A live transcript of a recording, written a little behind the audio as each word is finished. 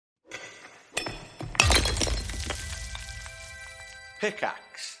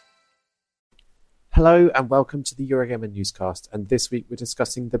Pickaxe. Hello and welcome to the Eurogamer Newscast, and this week we're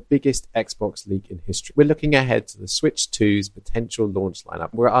discussing the biggest Xbox leak in history. We're looking ahead to the Switch 2's potential launch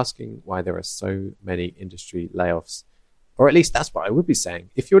lineup. We're asking why there are so many industry layoffs, or at least that's what I would be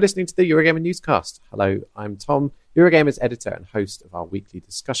saying. If you're listening to the Eurogamer Newscast, hello, I'm Tom, Eurogamer's editor and host of our weekly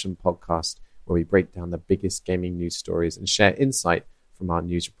discussion podcast, where we break down the biggest gaming news stories and share insight from our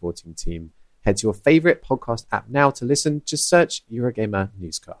news reporting team. Head to your favourite podcast app now to listen. Just search Eurogamer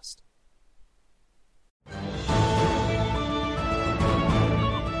Newscast.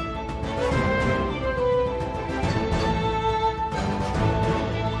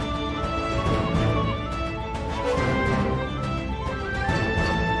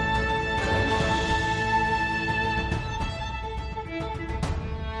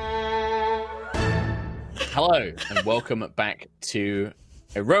 Hello and welcome back to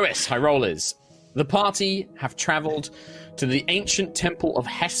Erois High Rollers. The party have travelled to the ancient temple of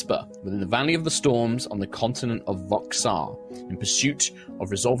Hesper within the Valley of the Storms on the continent of Voxar in pursuit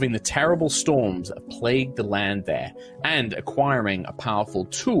of resolving the terrible storms that have plagued the land there and acquiring a powerful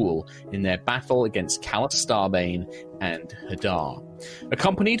tool in their battle against Callus Starbane and Hadar.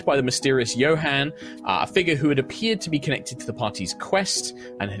 Accompanied by the mysterious Johan, a figure who had appeared to be connected to the party's quest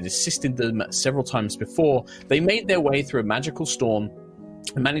and had assisted them several times before, they made their way through a magical storm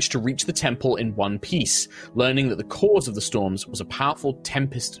and managed to reach the temple in one piece, learning that the cause of the storms was a powerful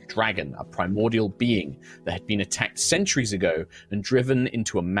tempest dragon, a primordial being that had been attacked centuries ago and driven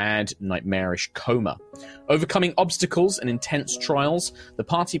into a mad, nightmarish coma. Overcoming obstacles and intense trials, the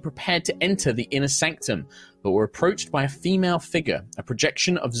party prepared to enter the inner sanctum, but were approached by a female figure, a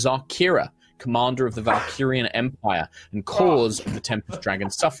projection of Zarkira, commander of the Valkyrian Empire and cause of the tempest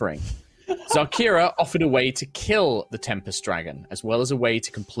dragon's suffering. Zarkira offered a way to kill the Tempest Dragon, as well as a way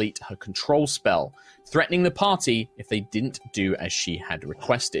to complete her control spell, threatening the party if they didn't do as she had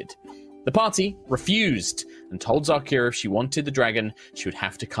requested. The party refused and told Zarkira if she wanted the dragon, she would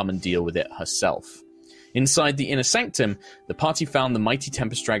have to come and deal with it herself. Inside the inner sanctum, the party found the mighty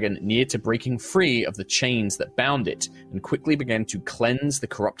Tempest Dragon near to breaking free of the chains that bound it, and quickly began to cleanse the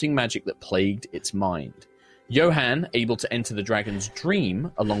corrupting magic that plagued its mind. Johan, able to enter the dragon's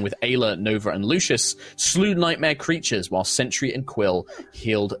dream, along with Ayla, Nova, and Lucius, slew nightmare creatures while Sentry and Quill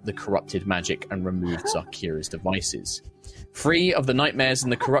healed the corrupted magic and removed Zarkira's devices. Free of the nightmares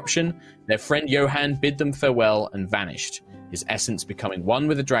and the corruption, their friend Johan bid them farewell and vanished, his essence becoming one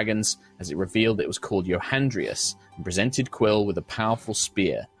with the dragons as it revealed that it was called Johandrius, and presented Quill with a powerful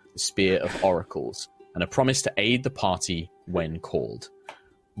spear, the Spear of Oracles, and a promise to aid the party when called.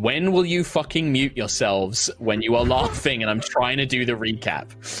 When will you fucking mute yourselves when you are laughing and I'm trying to do the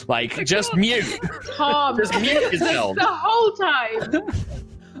recap? Like, just mute. Tom, just mute yourself. The whole time.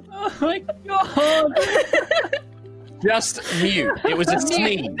 Oh my god. Just mute. It was a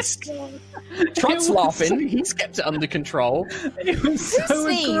sneeze. Trot's laughing. He's kept it under control. It was so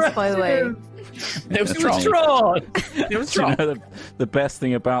sneezed, by the way. It was Trot. It was Do you Trot. know the best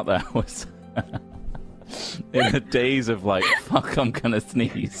thing about that was in the days of like, fuck, I'm gonna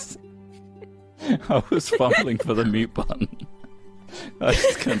sneeze, I was fumbling for the mute button. I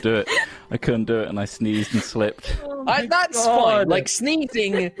just couldn't do it. I couldn't do it, and I sneezed and slipped. That's fine. Like,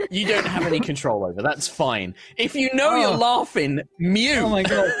 sneezing, you don't have any control over. That's fine. If you know you're laughing, mute. Oh my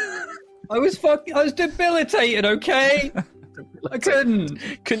god. I was debilitated, okay? I couldn't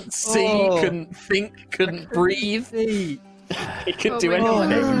see, couldn't think, couldn't breathe. He couldn't do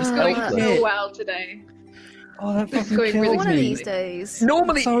anything. It's going so well today. Oh, that It's fucking going killed really One me. of these days.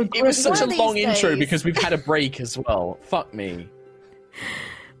 Normally, So it was such a One of long these intro days. because we've had a break as well. Fuck me.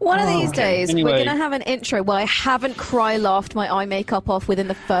 One of these days, Anyway. we're going to have an intro where I haven't laughed my eye makeup off within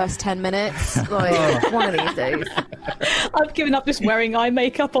the first 10 minutes. Like, one of these days. I've given up just wearing eye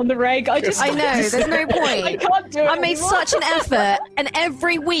makeup on the reg. I I know, there's no I point. can't do it I made anymore. such an effort, and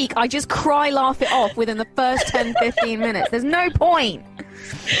every week I just laugh it off within the first 10, 15 minutes. There's no point.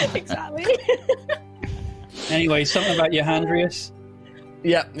 Exactly. Anyway, something about Johandrius.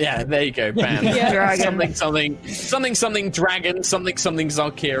 Yeah, there you go. Bam. Yeah. Dragon. Something dragon, something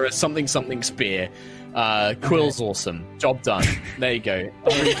Zarkira, something spear. Quill's awesome. Job done. There you go.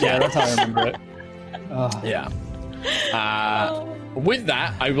 Yeah, that's how I remember it. Yeah. With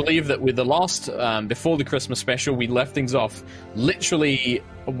that, I believe that with the last, before the Christmas special, we left things off literally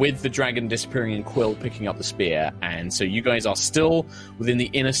with the dragon disappearing and Quill picking up the spear. And so you guys are still within the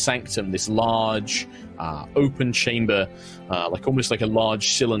inner sanctum, this large, open chamber, almost like a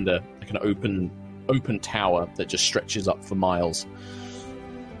large cylinder, like an open tower that just stretches up for miles.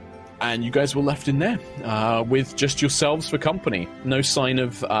 And you guys were left in there with just yourselves for company. No sign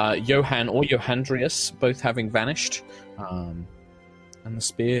of Johan or Johandrius, both having vanished. and the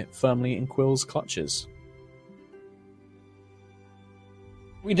spear firmly in Quill's clutches.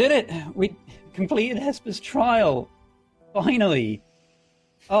 We did it! We completed Hesper's trial! Finally!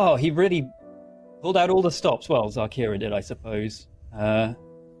 Oh, he really pulled out all the stops. Well, Zarkira did, I suppose.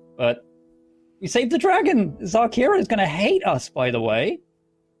 But we saved the dragon! Zarkira is going to hate us, by the way.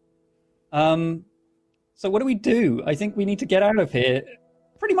 So what do we do? I think we need to get out of here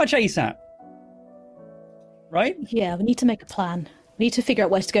pretty much ASAP. Right? Yeah, we need to make a plan. We need to figure out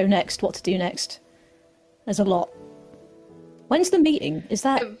where to go next, what to do next. There's a lot. When's the meeting? Is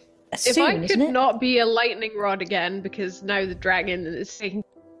that If soon, I could isn't it? not be a lightning rod again, because now the dragon is taking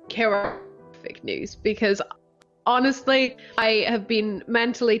care of fake news. Because honestly, I have been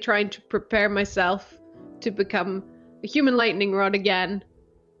mentally trying to prepare myself to become a human lightning rod again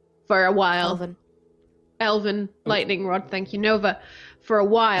for a while. Elven lightning rod, thank you, Nova. For a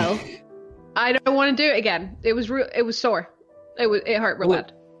while, I don't want to do it again. It was sore. It hurt real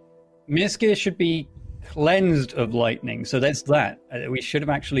bad. Mirskir should be cleansed of lightning, so there's that. We should have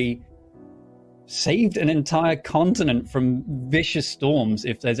actually saved an entire continent from vicious storms,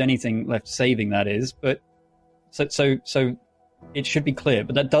 if there's anything left saving, that is. But so it should be clear.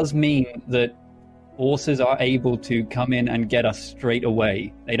 But that does mean that forces are able to come in and get us straight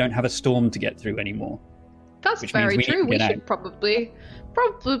away. They don't have a storm to get through anymore. That's Which means very we need true. to We get should out.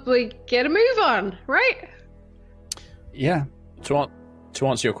 probably get a move on, right? Yeah. To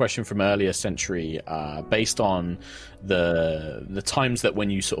answer your question from earlier, Century, based on the times that when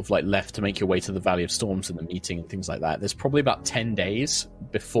you sort of like left to make your way to the Valley of Storms and the meeting and things like that, there's probably about 10 days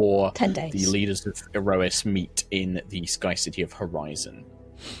before 10 days. the leaders of Erois meet in the Sky City of Horizon.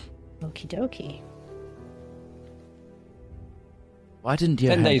 Okie dokie. Why didn't you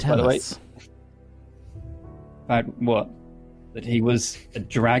 10 days, by tell the way. us? About what? That he was a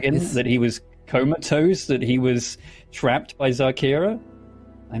dragon? Yes. That he was comatose? That he was trapped by Zarkira?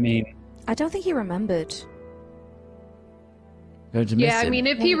 I mean, I don't think he remembered. Going to miss Yeah, I him. mean,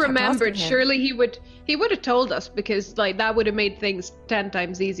 if Yeah, he we kept remembered, asking him. surely he would have told us, because like that would have made things 10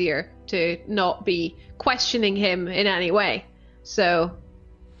 times easier to not be questioning him in any way. So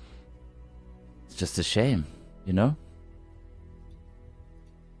It's just a shame, you know?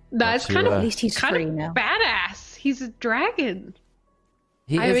 that's But kind you, of At least he's kind free of now. badass. He's a dragon.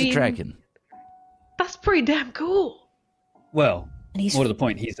 He I is mean- a dragon. That's pretty damn cool. well, And he's more to the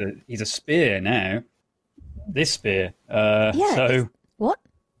point, he's a spear now. This spear. Yeah. So What?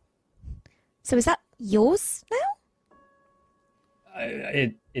 So is that yours now?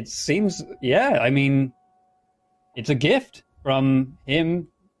 it seems, yeah. I mean, it's a gift from him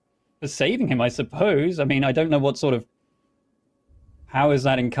for saving him, I suppose. I mean, I don't know what sort of powers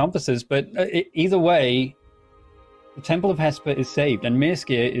that encompasses, but either way, the Temple of Hesper is saved and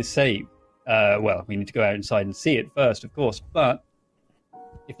Mirskir is saved. Well, we need to go outside and see it first, of course, but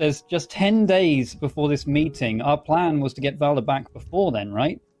if there's just 10 days before this meeting, our plan was to get Valda back before then,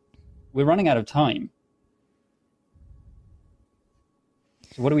 right? We're running out of time.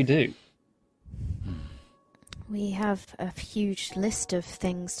 So what do we do? We have a huge list of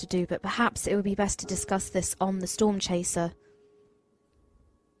things to do, but perhaps it would be best to discuss this on the Storm Chaser.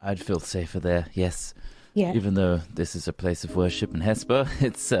 I'd feel safer there, yes. yeah. Even though this is a place of worship in Hesper,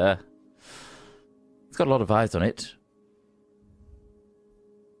 it's got a lot of eyes on it.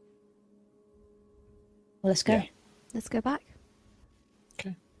 Well, let's go. Yeah. Let's go back.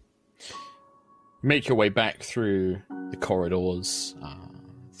 Make your way back through the corridors,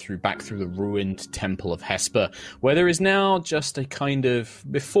 back through the ruined Temple of Hesper, where there is now just a kind of...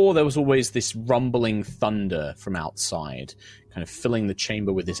 Before, there was always this rumbling thunder from outside, kind of filling the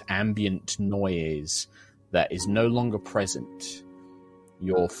chamber with this ambient noise that is no longer present.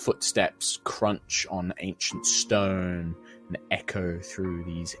 Your footsteps crunch on ancient stone and echo through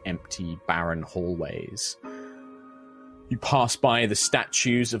these empty, barren hallways. You pass by the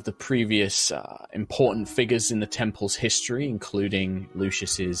statues of the previous important figures in the temple's history, including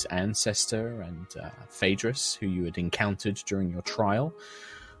Lucius's ancestor and Phaedrus, who you had encountered during your trial.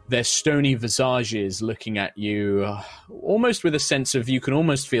 Their stony visages looking at you, almost with a sense of... You can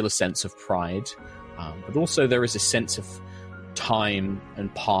almost feel a sense of pride, but also there is a sense of time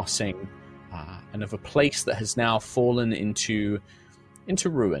and passing, and of a place that has now fallen into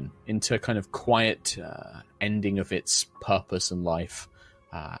ruin, into kind of quiet ending of its purpose and life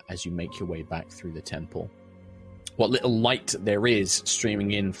as you make your way back through the temple. What little light there is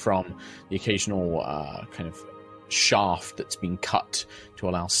streaming in from the occasional kind of shaft that's been cut to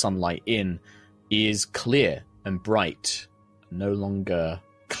allow sunlight in is clear and bright, no longer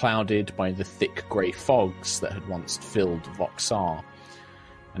clouded by the thick grey fogs that had once filled Voxar.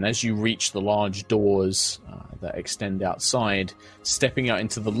 And as you reach the large doors that extend outside, stepping out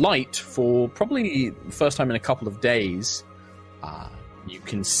into the light for probably the first time in a couple of days. You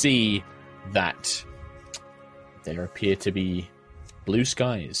can see that there appear to be blue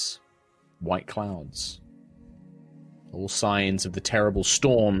skies, white clouds, all signs of the terrible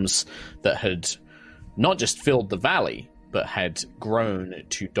storms that had not just filled the valley, but had grown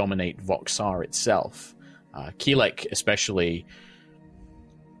to dominate Voxar itself. Keelek especially,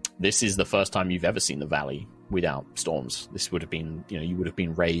 this is the first time you've ever seen the valley without storms. This would have been, you would have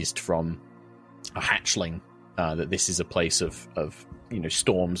been raised from a hatchling, that this is a place of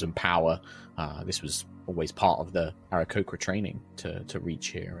storms and power. This was always part of the Aarakocra training to reach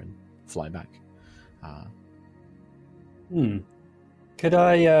here and fly back. Could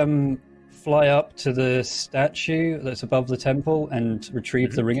I fly up to the statue that's above the temple and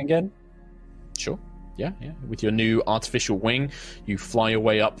retrieve the ring again? Sure. Yeah. With your new artificial wing, you fly your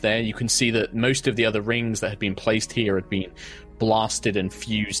way up there. You can see that most of the other rings that had been placed here had been blasted and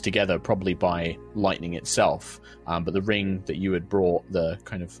fused together, probably by lightning itself. But the ring that you had brought, the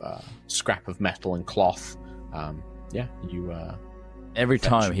kind of scrap of metal and cloth, Every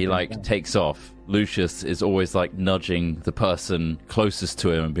time he takes off, Lucius is always nudging the person closest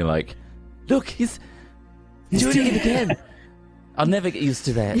to him and be like, "Look, he's doing it again." I'll never get used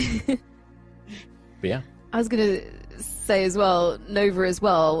to that. But yeah. I was going to say as well, Nova as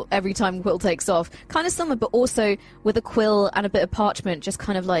well, every time Quill takes off, kind of similar, but also with a quill and a bit of parchment, just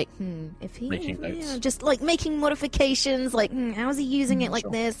kind of if he... Making notes. Just making modifications, how is he using it like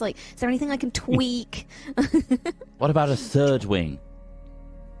this? Is there anything I can tweak? What about a third wing?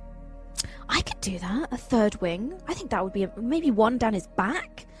 I could do that, a third wing. I think that would be maybe one down his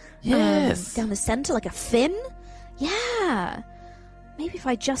back. Yes. Down the center, like a fin. Yeah. Maybe if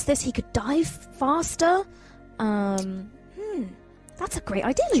I adjust this, he could dive faster. That's a great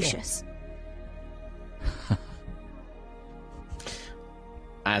idea, Lucius.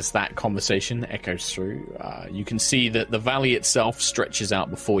 As that conversation echoes through, you can see that the valley itself stretches out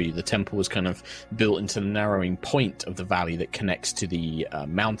before you. The temple was kind of built into the narrowing point of the valley that connects to the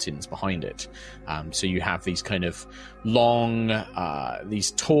mountains behind it. So you have these kind of long, these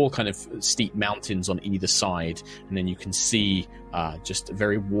tall kind of steep mountains on either side, and then you can see just a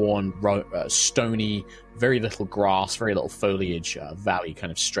very worn, stony, very little grass, very little foliage valley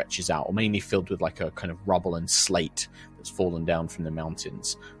kind of stretches out, or mainly filled with a kind of rubble and slate that's fallen down from the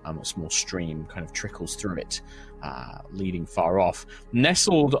mountains. A small stream kind of trickles through it, leading far off.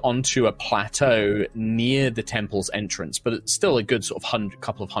 Nestled onto a plateau near the temple's entrance, but it's still a good sort of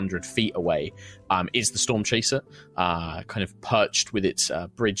couple of 100 feet away, is the Storm Chaser, kind of perched with its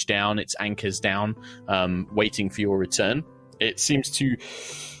bridge down, its anchors down, waiting for your return. It seems to...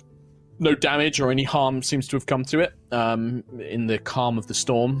 No damage or any harm seems to have come to it in the calm of the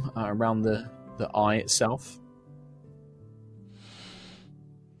storm around the eye itself.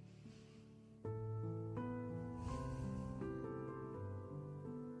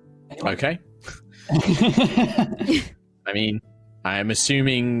 Okay. I mean, I am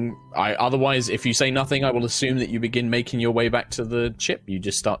assuming... otherwise, if you say nothing, I will assume that you begin making your way back to the ship. You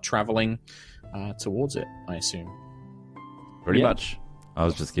just start traveling towards it, I assume. Pretty much. I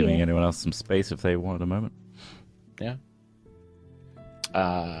was just giving anyone else some space if they wanted a moment. Yeah.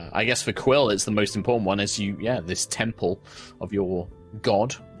 I guess for Quill, it's the most important one, as this temple of your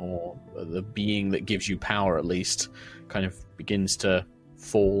god, or the being that gives you power, at least, kind of begins to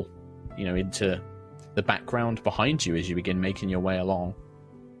fall, into the background behind you as you begin making your way along.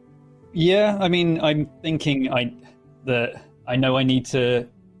 Yeah, I mean, I'm thinking that I know I need to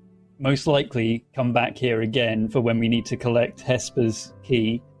most likely come back here again for when we need to collect Hesper's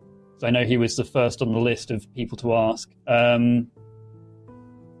key. So I know he was the first on the list of people to ask.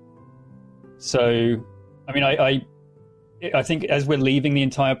 So, I mean, I think as we're leaving the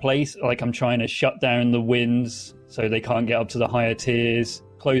entire place, I'm trying to shut down the winds so they can't get up to the higher tiers,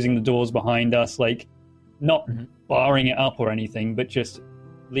 closing the doors behind us, not barring it up or anything, but just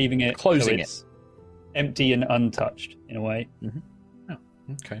leaving it, closing so it's empty and untouched in a way. Oh,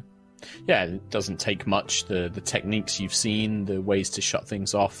 okay. Yeah, it doesn't take much. The techniques you've seen, the ways to shut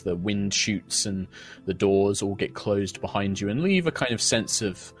things off, the wind chutes and the doors all get closed behind you and leave a kind of sense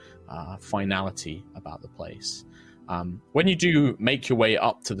of finality about the place. When you do make your way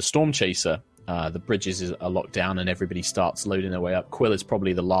up to the Storm Chaser, the bridges are locked down and everybody starts loading their way up. Quill is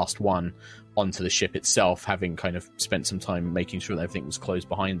probably the last one onto the ship itself, having kind of spent some time making sure that everything was closed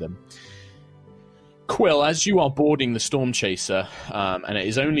behind them. Quill, as you are boarding the Storm Chaser, and it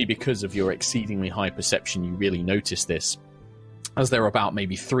is only because of your exceedingly high perception you really notice this, as they're about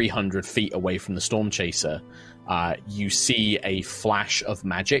maybe 300 feet away from the Storm Chaser, you see a flash of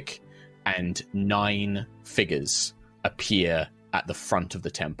magic and 9 figures appear at the front of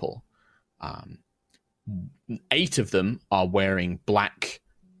the temple. 8 of them are wearing black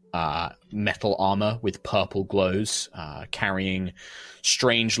metal armor with purple glows, carrying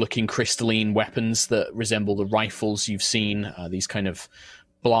strange-looking crystalline weapons that resemble the rifles you've seen, these kind of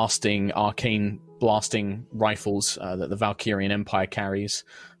arcane blasting rifles that the Valkyrian Empire carries.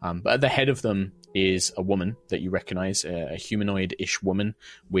 But at the head of them is a woman that you recognize, a humanoid-ish woman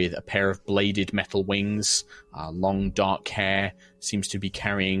with a pair of bladed metal wings, long dark hair, seems to be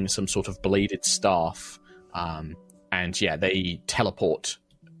carrying some sort of bladed staff. And yeah, they teleport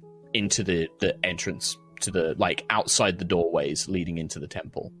into the entrance to the, like, outside the doorways leading into the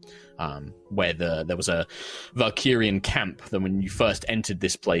temple, where there was a Valkyrian camp. That when you first entered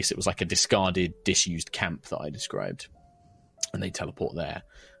this place, it was like a discarded, disused camp that I described, and they teleport there.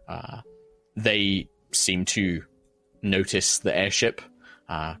 They seem to notice the airship.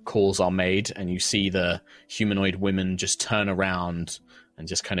 Calls are made, and you see the humanoid women just turn around and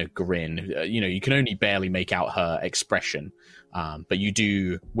just kind of grin. You can only barely make out her expression, but you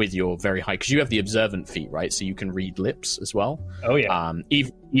do with your very high, because you have the observant feat, right? So you can read lips as well. Oh yeah.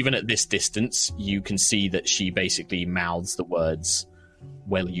 Even at this distance, you can see that she basically mouths the words,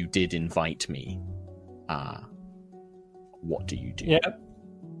 "Well, you did invite me. What do you do?" Yeah.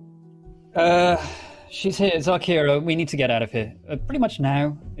 She's here, Zarkira. We need to get out of here. Pretty much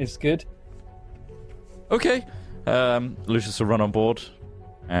now is good. Okay. Lucius will run on board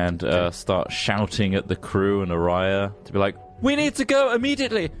and start shouting at the crew and Araya to be like, "We need to go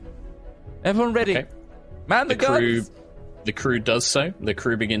immediately! Everyone ready? Okay. Man the guns!" The crew does so. The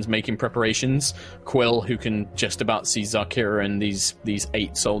crew begins making preparations. Quill, who can just about see Zarkira and these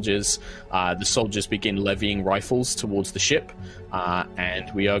 8 soldiers, the soldiers begin levying rifles towards the ship,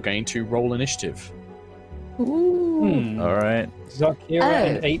 and we are going to roll initiative. Ooh. All right. Zarkira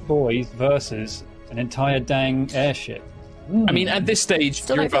and 8 boys versus an entire dang airship. I mean, at this stage,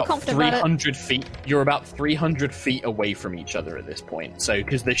 Still you're don't feel about confident about it. 300 feet. You're about 300 feet away from each other at this point. So,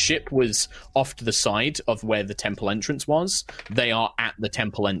 because the ship was off to the side of where the temple entrance was, they are at the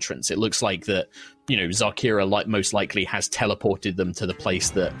temple entrance. It looks like that, Zarkira most likely has teleported them to the place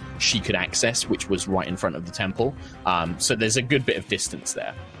that she could access, which was right in front of the temple. So there's a good bit of distance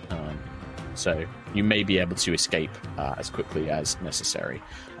there. So you may be able to escape as quickly as necessary.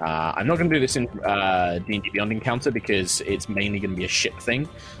 I'm not going to do this in D&D Beyond Encounter because it's mainly going to be a ship thing.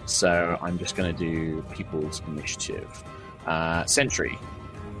 So I'm just going to do people's initiative. Sentry.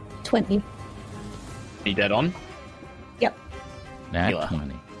 20. Be dead on. Yep. Nat Mila.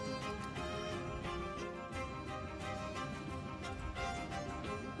 20.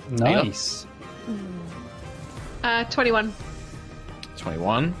 Nice. 21.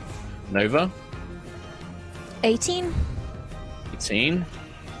 21. Nova. 18. 18.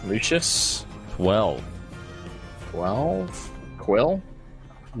 Lucius. 12. 12. Quill.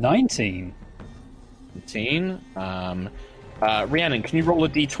 19. 18. Rhiannon, can you roll a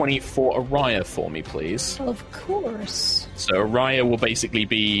d20 for Araya for me, please? Of course. So Araya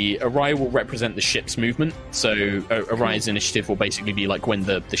will represent the ship's movement. So Araya's initiative will basically be like when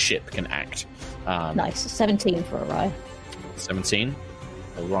the ship can act. Nice. 17 for Araya. 17.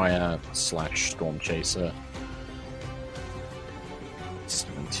 Araya / Storm Chaser.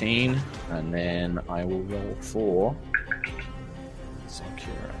 17. And then I will roll for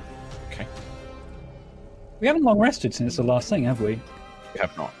Zarkira. Okay. We haven't long rested since the last thing, have we? We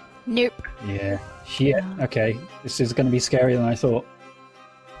have not. Nope. Yeah. Shit. Okay. This is going to be scarier than I thought.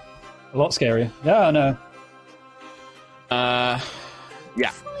 A lot scarier. Yeah, I know. Yeah.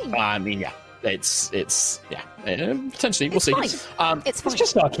 Fine. I mean, yeah. It's potentially. We'll It's see. fine. It's fine. It's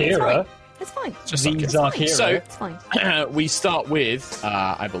just Zarkira. It's fine. Just The Zarkira. Zarkira. So It's fine. we start with,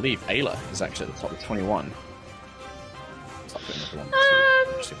 I believe, Ayla is actually at the top with 21. Start putting everyone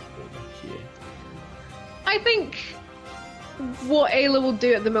to here. I think what Ayla will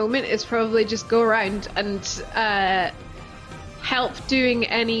do at the moment is probably just go around and help doing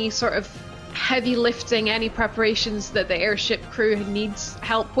any sort of heavy lifting, any preparations that the airship crew needs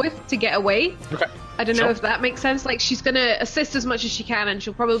help with to get away. Okay. I don't know Sure. if that makes sense. Like, she's gonna assist as much as she can, and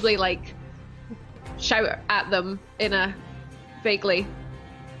she'll probably like shout at them in a vaguely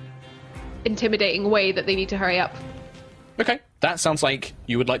intimidating way that they need to hurry up. Okay. That sounds like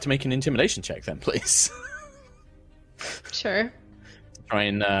you would like to make an intimidation check then, please. Sure. Try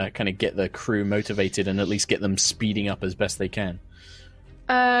and kind of get the crew motivated and at least get them speeding up as best they can.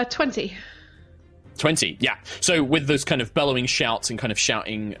 20. 20, yeah. So with those kind of bellowing shouts and kind of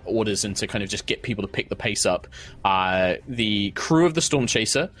shouting orders and to kind of just get people to pick the pace up, the crew of the Storm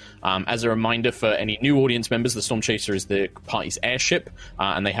Chaser, as a reminder for any new audience members, the Storm Chaser is the party's airship,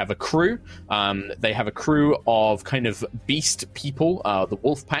 and they have a crew. They have a crew of kind of beast people, the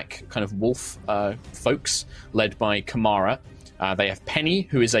wolf pack, kind of wolf folks, led by Kamara. They have Penny,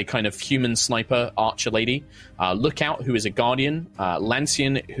 who is a kind of human sniper archer lady. Lookout, who is a guardian.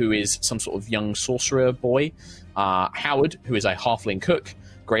 Lancian, who is some sort of young sorcerer boy. Howard, who is a halfling cook.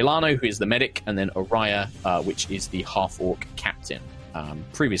 Greylano, who is the medic. And then Oriah, which is the half-orc captain.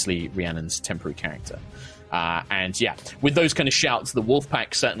 Previously Rhiannon's temporary character. And yeah, with those kind of shouts, the wolf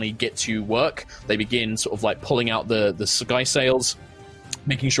pack certainly get to work. They begin sort of like pulling out the sky sails,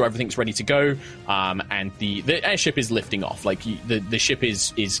 making sure everything's ready to go, and the airship is lifting off. Like the ship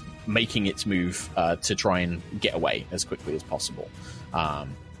is making its move to try and get away as quickly as possible.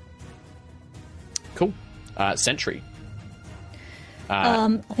 Cool. Sentry.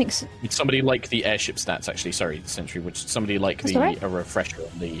 I think Would somebody like the airship stats? Actually, sorry, Sentry. Would somebody like That's all right. a refresher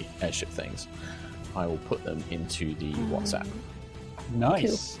on the airship things? I will put them into the WhatsApp.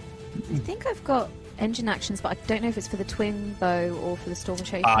 Nice. I think I've got engine actions, but I don't know if it's for the twin bow or for the Storm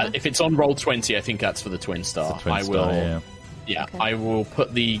Chaser. If it's on Roll20, I think that's for the Twin Star. It's a Twin I Star, will. yeah. Okay. I will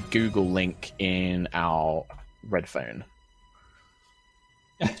put the Google link in our red phone.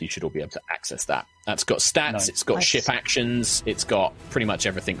 So you should all be able to access that. That's got stats, Nice. it's got Nice. ship actions, it's got pretty much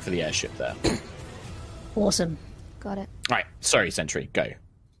everything for the airship there. awesome. Got it. Right, sorry, Sentry, go.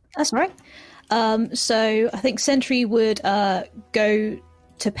 That's all right. So I think Sentry would go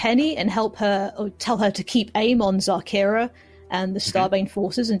to Penny and help her, or tell her to keep aim on Zarkira and the Starbane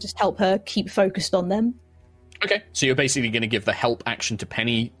forces and just help her keep focused on them. Okay, so you're basically going to give the help action to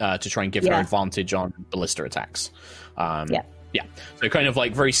Penny to try and give her Yeah. advantage on ballista attacks. Yeah. Yeah, so kind of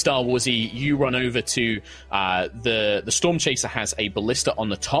like very Star Warsy. You run over to the Storm Chaser has a ballista on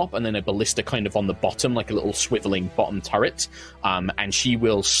the top and then a ballista kind of on the bottom, like a little swiveling bottom turret. And she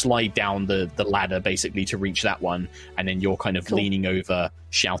will slide down the ladder basically to reach that one, and then you're kind of Cool. leaning over,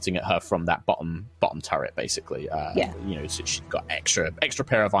 shouting at her from that bottom turret, basically. Yeah. You know, so she's got extra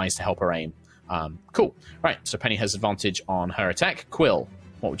pair of eyes to help her aim. Cool. Right. So Penny has advantage on her attack. Quill,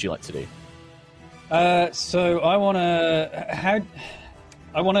 what would you like to do? So I want to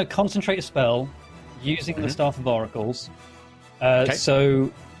concentrate a spell using the Staff of Oracles. Okay. So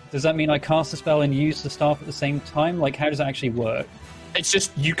does that mean I cast a spell and use the staff at the same time? Like, how does that actually work? It's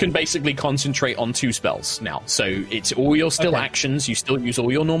just you can basically concentrate on 2 spells now. So it's all your still Okay. actions. You still use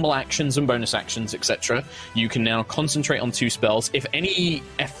all your normal actions and bonus actions, etc. You can now concentrate on 2 spells. If any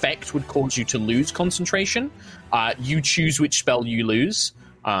effect would cause you to lose concentration, you choose which spell you lose.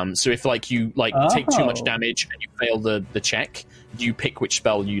 So if you take too much Oh. damage and you fail the check, you pick which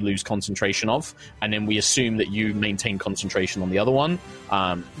spell you lose concentration of, and then we assume that you maintain concentration on the other one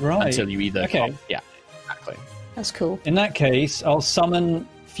Right. until you either. Okay. Yeah, exactly. That's cool. In that case, I'll summon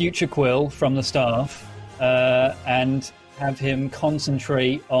Future Quill from the staff and have him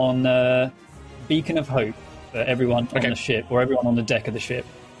concentrate on Beacon of Hope for everyone on Okay. the ship, or everyone on the deck of the ship.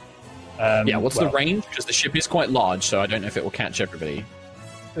 Yeah, what's the well, range? Because the ship is quite large, so I don't know if it will catch everybody.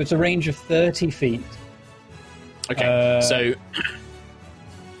 It's a range of 30 feet. Okay, so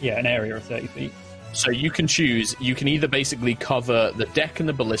Yeah, an area of 30 feet. you can choose. You can either basically cover the deck and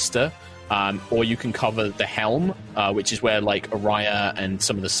the ballista, or you can cover the helm, which is where like Oriah and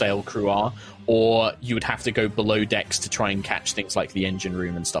some of the sail crew are, or you would have to go below decks to try and catch things like the engine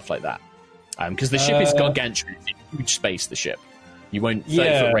room and stuff like that. Because the ship is gargantuan, it's a huge space. The ship, you won't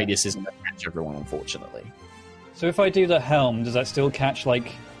 30-foot radius isn't going to catch everyone, unfortunately. So if I do the helm, does that still catch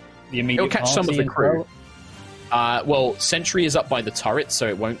like the immediate? It'll catch some of party the as crew. well? Well, Sentry is up by the turret, so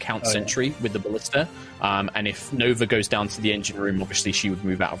it won't count Oh, yeah. Sentry with the ballista. And if Nova goes down to the engine room, obviously she would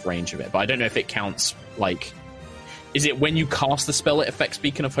move out of range of it. But I don't know if it counts, like... Is it when you cast the spell it affects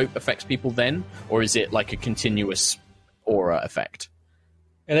Beacon of Hope affects people then? Or is it like a continuous aura effect?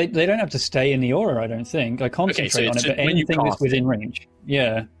 Yeah, they don't have to stay in the aura, I don't think. I concentrate so on it's it, but when you anything that's cast within range.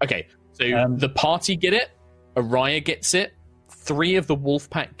 Yeah. Okay, so the party get it, Oriah gets it, 3 of the wolf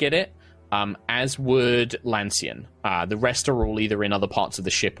pack get it, as would Lancian. The rest are all either in other parts of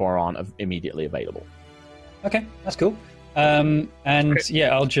the ship or aren't immediately available. Okay, that's cool. Yeah,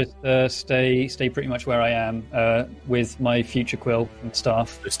 I'll just stay pretty much where I am with my Future Quill and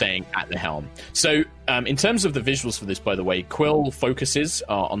staff. So staying at the helm. So in terms of the visuals for this, by the way, Quill focuses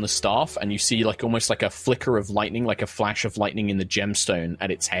on the staff, and you see like almost like a flicker of lightning, like a flash of lightning in the gemstone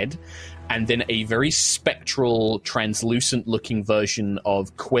at its head, and then a very spectral, translucent looking version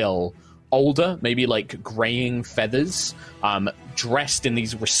of Quill older, maybe like graying feathers, dressed in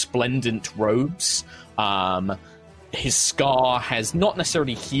these resplendent robes. His scar has not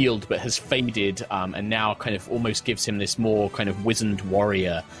necessarily healed, but has faded, and now kind of almost gives him this more kind of wizened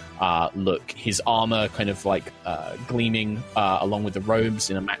warrior look. His armor kind of like gleaming along with the robes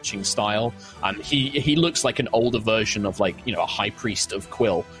in a matching style. He looks like an older version of like, you know, a high priest of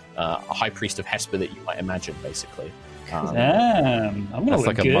Quill, a high priest of Hesper that you might imagine, basically. Damn, I'm gonna That's look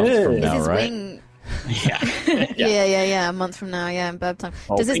like a good. month from Is now, his right? wing? Yeah. Yeah. A month from now, in burp time.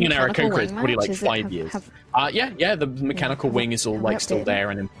 Well, Does his being an mechanical Aarakocra is wing probably match? like Is it 5 years. Yeah. The mechanical wing is all have like they still updated there,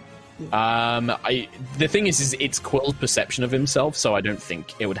 and the thing is it's Quill's perception of himself, so I don't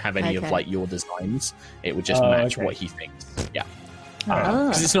think it would have any of Okay. like your designs. It would just Oh, match okay. what he thinks. Yeah, Ah.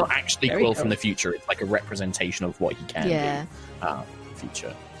 because it's not actually Very Quill cool. from the future. It's like a representation of what he can Yeah. do in the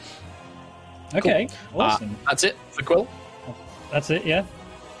future. Okay, awesome. That's it for Quill. That's it. Yeah.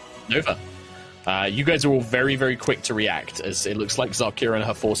 Nova. You guys are all very, very quick to react, as it looks like Zarkira and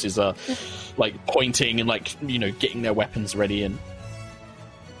her forces are like pointing and like, you know, getting their weapons ready, and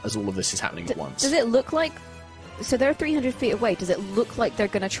as all of this is happening at once. Does it look like? So they're 300 feet away. Does it look like they're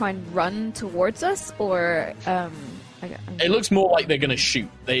going to try and run towards us, or? It looks more like they're going to shoot.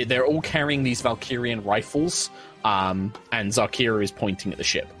 They're all carrying these Valkyrian rifles, and Zarkira is pointing at the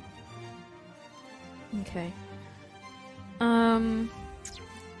ship. Okay. So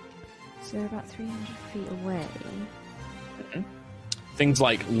they're about 300 feet away. Things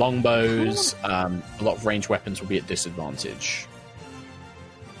like longbows, a lot of ranged weapons will be at disadvantage.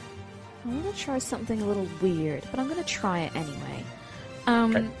 I want to try something a little weird, but I'm going to try it anyway.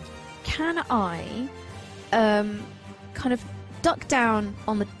 Okay. Can I kind of duck down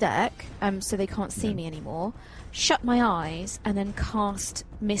on the deck so they can't see me anymore, shut my eyes, and then cast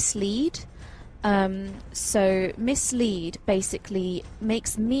Mislead? So Mislead basically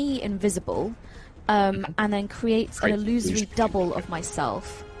makes me invisible and then creates an Right. illusory double of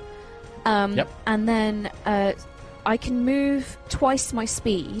myself. Yep. And then I can move twice my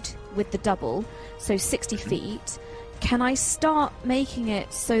speed with the double, so 60 feet. Can I start making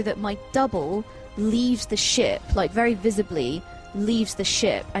it so that my double leaves the ship, like very visibly leaves the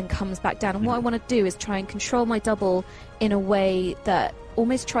ship and comes back down? And what I want to do is try and control my double in a way that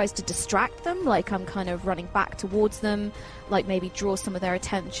almost tries to distract them, like I'm kind of running back towards them, like maybe draw some of their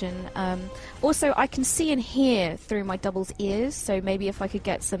attention. Also, I can see and hear through my double's ears, so maybe if I could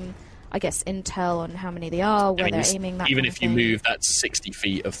get some, I guess, intel on how many they are, where they're aiming, that even kind of if you thing. move that 60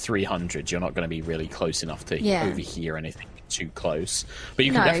 feet of 300, you're not going to be really close enough to Yeah. overhear anything too close. But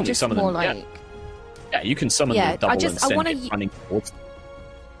you can No, definitely just summon more them. like... Yeah, you can summon Yeah, the double I just- and I send wanna it running towards them.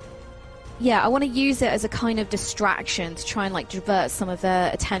 Yeah, I want to use it as a kind of distraction to try and like divert some of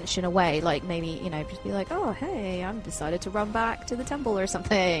their attention away. Like maybe, you know, just be like, oh, hey, I've decided to run back to the temple or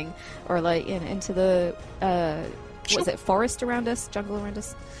something. Or like, you know, into the, what is it, forest around us, jungle around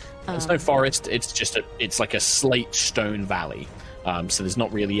us? There's no forest. It's just it's like a slate stone valley. So there's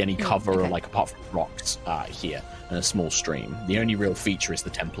not really any cover, okay. like apart from rocks here and a small stream. The only real feature is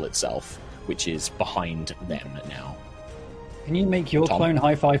the temple itself, which is behind them now. Can you make your Tom? clone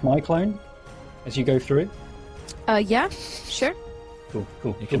high five my clone as you go through? Yeah, sure. Cool,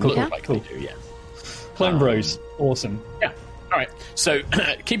 cool, You cool, can cool, look Yeah. like cool. they do, yeah. Clone Bros, awesome. Yeah. All right. So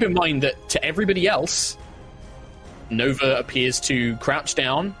keep in mind that to everybody else, Nova appears to crouch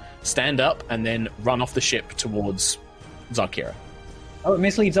down, stand up, and then run off the ship towards Zarkira. Oh, it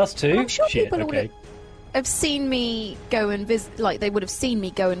misleads us too. I'm sure Shit, people okay. have seen me go like they would have seen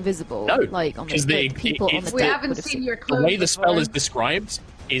me go invisible. No, like on the 'cause people on the We deck haven't would have seen your The clothes. way the spell before. is described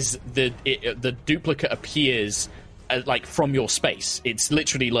is the duplicate appears like from your space. It's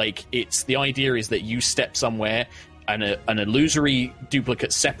literally like the idea is that you step somewhere and an illusory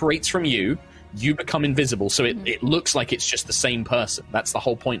duplicate separates from you. You become invisible, so it looks like it's just the same person. That's the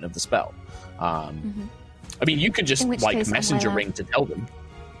whole point of the spell. I mean, you could just In which like case, I'm messenger aware. ring to tell them.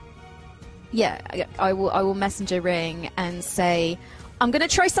 Yeah, I will messenger ring and say, I'm going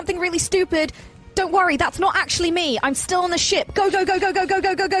to try something really stupid. Don't worry, that's not actually me. I'm still on the ship. Go, go, go, go, go, go,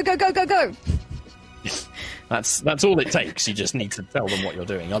 go, go, go, go, go, go, go. That's all it takes. You just need to tell them what you're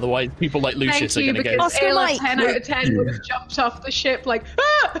doing. Otherwise, people like Lucius Thank are you, going to because go, Oscar Ayla Mike. 10 out of 10 would have jumped off the ship like,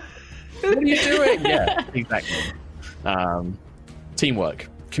 ah! "What are you doing?" Yeah, exactly. Teamwork,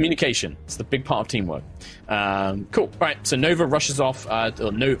 communication. It's the big part of teamwork. Cool. All right. So Nova rushes off.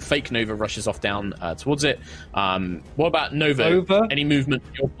 Fake Nova rushes off down towards it. What about Nova? Nova? Any movement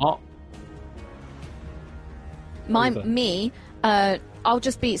on your part? Over. Me, I'll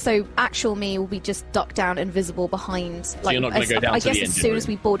just be, so actual me will be just ducked down invisible behind. you're not gonna go down I to the guess as engine soon as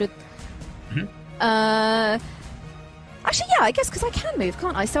room? we boarded. Actually, yeah, I guess because I can move,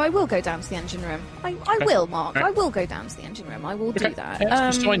 can't I? So I will go down to the engine room. I will, Mark. Right. I will go down to the engine room. I will do that. Yeah,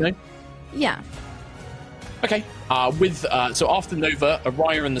 just so I know. Yeah. Okay. So after Nova,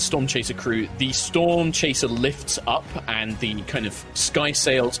 Araya and the Storm Chaser crew, the Storm Chaser lifts up and the kind of sky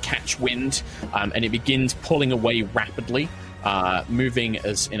sails catch wind, and it begins pulling away rapidly, moving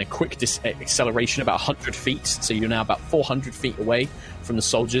as in a quick acceleration about 100 feet. So you're now about 400 feet away from the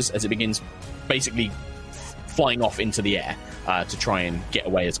soldiers as it begins basically flying off into the air to try and get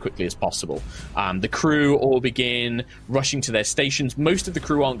away as quickly as possible. The crew all begin rushing to their stations. Most of the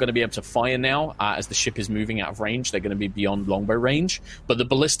crew aren't going to be able to fire now as the ship is moving out of range. They're going to be beyond longbow range. But the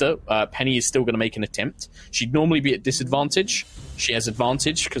ballista, Penny is still going to make an attempt. She'd normally be at disadvantage. She has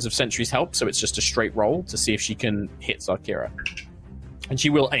advantage because of Sentry's help, so it's just a straight roll to see if she can hit Zarkira. And she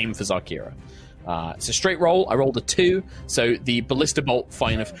will aim for Zarkira. It's a straight roll. I rolled a 2, so the ballista bolt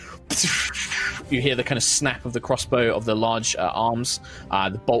kind of... You hear the kind of snap of the crossbow of the large arms.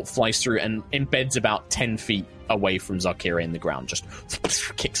 The bolt flies through and embeds about 10 feet away from Zarkira in the ground. Just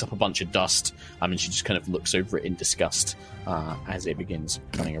kicks up a bunch of dust, and she just kind of looks over it in disgust as it begins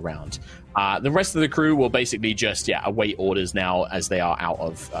running around. The rest of the crew will basically just await orders now as they are out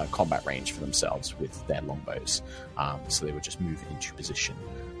of combat range for themselves with their longbows. So they will just move into position.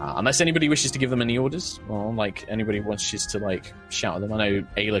 Unless anybody wishes to give them any orders, or anybody wishes to shout at them. I know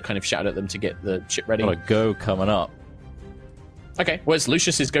Ayla kind of shouted at them to get the ship ready. Got a go coming up. Okay, where's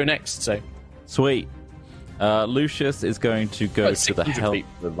Lucius's go next? So Sweet. Lucius is going to go to the helm. feet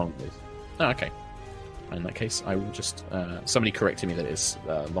for the longbows. Oh, okay. In that case, I will just somebody corrected me that it's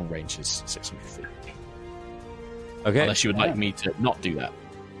long range is 600 feet. Okay. Unless you would like me to not do that.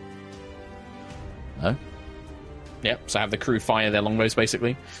 No. Yep, so have the crew fire their longbows,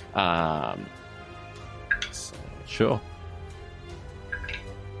 basically. Sure.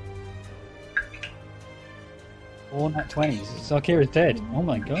 4 nat 20s. Zarkira's dead. Oh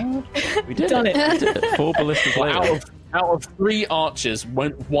my god. We did Done it. it. We did it. 4 ballistic later. Out of 3 archers,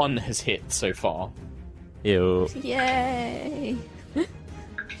 one has hit so far. Ew. Yay. Go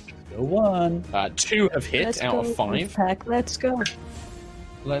 1. 2 have hit Let's out go, of 5. Wolfpack, let's go.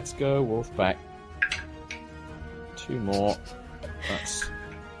 Let's go, Wolfpack. 2 more. That's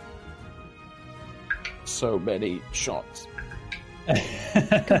so many shots.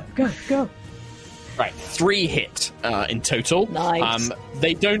 Go. Right, 3 hit in total. Nice.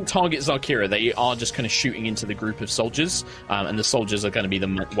 They don't target Zarkira. They are just kind of shooting into the group of soldiers, and the soldiers are going to be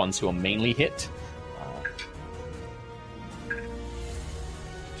the ones who are mainly hit.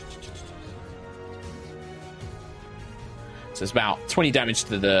 So it's about 20 damage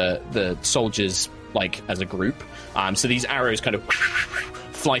to the soldiers, as a group. So these arrows kind of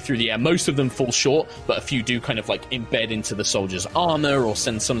fly through the air. Most of them fall short, but a few do kind of embed into the soldiers' armor, or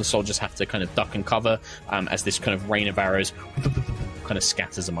some of the soldiers have to kind of duck and cover as this kind of rain of arrows kind of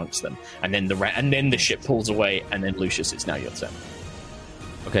scatters amongst them. And then the ship pulls away, and then Lucius, it's now your turn.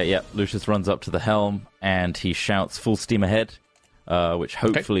 Okay, yeah. Lucius runs up to the helm and he shouts full steam ahead, which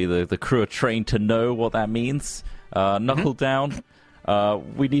hopefully the crew are trained to know what that means. Knuckle down.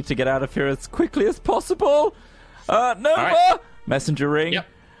 We need to get out of here as quickly as possible. Nova! Right. Messenger ring. Yep.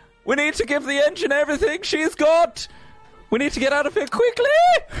 We need to give the engine everything she's got. We need to get out of here quickly.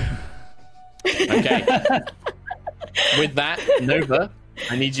 Okay. With that, Nova,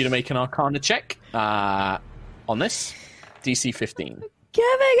 I need you to make an Arcana check on this. DC 15. Giving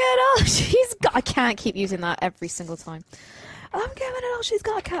it all she's got. I can't keep using that every single time. I'm giving it all she's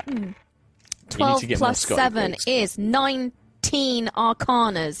got, Captain. 12 get plus more Scotty 7 points. is 19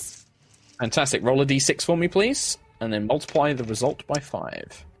 Arcanas. Fantastic. Roll a D6 for me, please, and then multiply the result by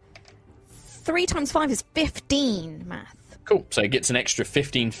 5. 3 times 5 is 15, math. Cool. So it gets an extra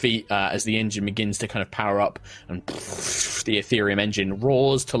 15 feet as the engine begins to kind of power up, and the Ethereum engine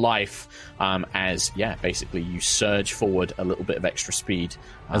roars to life as, basically you surge forward a little bit of extra speed.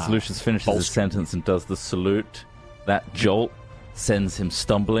 As Lucius finishes his sentence and does the salute, that jolt sends him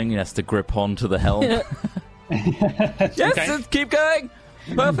stumbling. He has to grip onto the helm. Yes, Okay. keep going.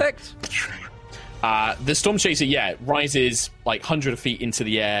 Perfect. The Storm Chaser, rises like 100 feet into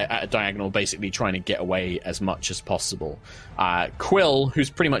the air at a diagonal, basically trying to get away as much as possible. Quill, who's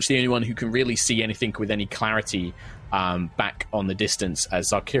pretty much the only one who can really see anything with any clarity back on the distance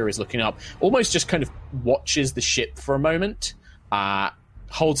as Zarkira is looking up, almost just kind of watches the ship for a moment,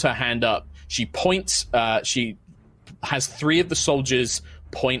 holds her hand up. She points, she has 3 of the soldiers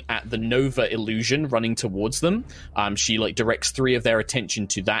point at the Nova illusion running towards them. She directs 3 of their attention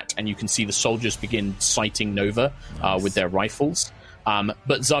to that, and you can see the soldiers begin sighting Nova with their rifles.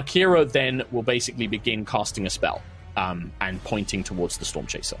 But Zarkira then will basically begin casting a spell and pointing towards the Storm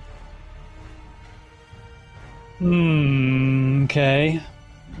Chaser. Okay.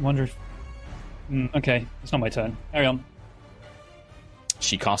 Wonder if... okay, it's not my turn. Carry on.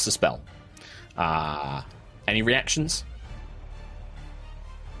 She casts a spell. Any reactions?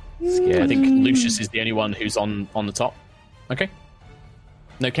 Scared. I think Lucius is the only one who's on the top. Okay.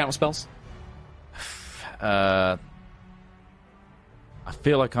 No counter spells? I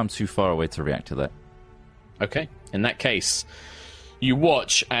feel like I'm too far away to react to that. Okay. In that case, you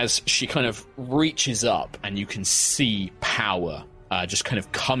watch as she kind of reaches up and you can see power just kind of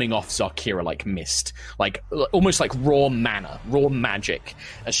coming off Zarkira like mist. Like almost like raw mana, raw magic,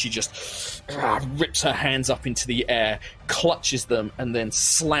 as she just rips her hands up into the air, clutches them, and then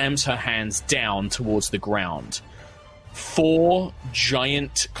slams her hands down towards the ground. 4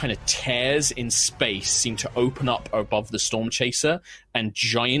 giant kind of tears in space seem to open up above the Storm Chaser, and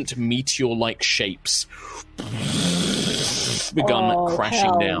giant meteor-like shapes begun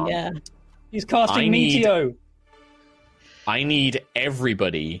crashing down. Yeah. He's casting Meteo. I need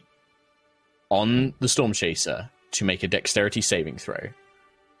everybody on the Storm Chaser to make a dexterity saving throw.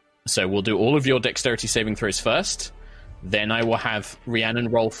 So we'll do all of your dexterity saving throws first. Then I will have Rhiannon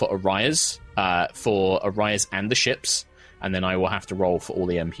roll for Arias and the ships. And then I will have to roll for all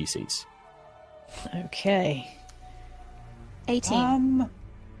the NPCs. Okay. 18.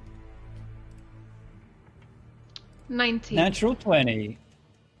 19. Natural 20.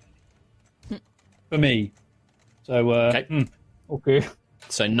 For me. So, okay.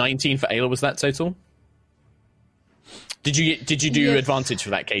 So 19 for Ayla, was that total? Did you do Yes. advantage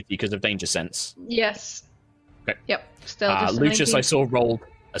for that, Katie, because of danger sense? Yes. Okay. Yep. Still just a Lucius, 19. I saw rolled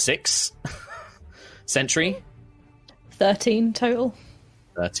a 6. Sentry, 13 total.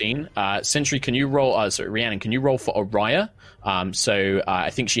 13. Sentry, can you roll... Rhiannon, can you roll for Araya? I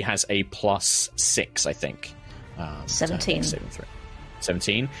think she has a +6, I think. 17.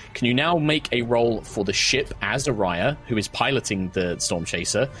 17. Can you now make a roll for the ship as Araya, who is piloting the Storm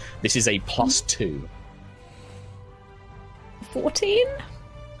Chaser? This is a +2. 14?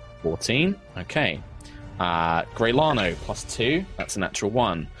 14. Okay. Greylano, +2. That's a natural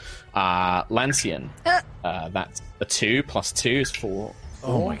 1. Lancian, that's a 2. +2 is 4.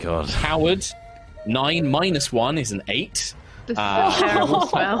 Oh my god. Howard, 9 - 1 is an 8. This is a terrible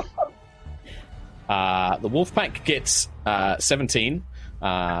spell. The Wolfpack gets 17.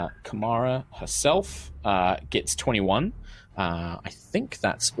 Kamara herself gets 21. I think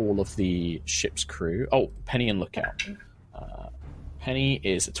that's all of the ship's crew. Oh, Penny and Lookout. Penny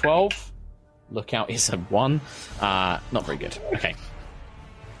is a 12. Lookout is a 1. Not very good. Okay.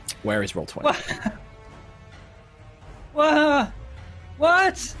 Where is Roll20?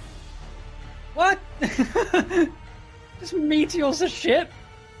 What? This meteor's a ship?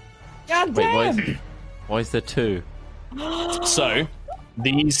 God damn! Wait, why is there 2? So,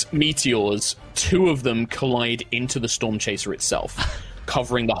 these meteors, 2 of them collide into the Storm Chaser itself,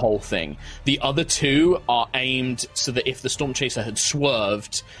 covering the whole thing. The other 2 are aimed so that if the Storm Chaser had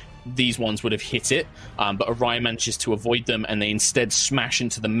swerved, these ones would have hit it, but Orion manages to avoid them, and they instead smash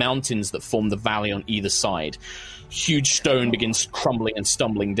into the mountains that form the valley on either side. Huge stone begins crumbling and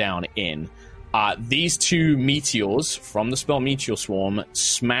stumbling down in. These 2 meteors from the spell Meteor Swarm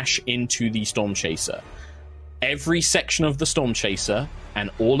smash into the Storm Chaser. Every section of the Storm Chaser,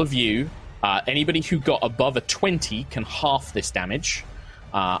 and all of you, anybody who got above a 20 can half this damage.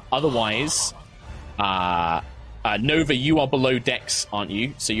 Otherwise, Nova, you are below Dex, aren't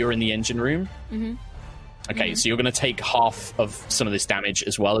you? So you're in the engine room? Mm-hmm. Okay, so you're going to take half of some of this damage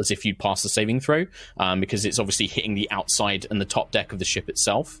as well as if you'd pass the saving throw, because it's obviously hitting the outside and the top deck of the ship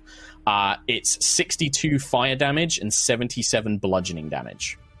itself. It's 62 fire damage and 77 bludgeoning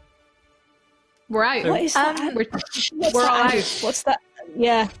damage. We're out. What is that? We're all out. What's that?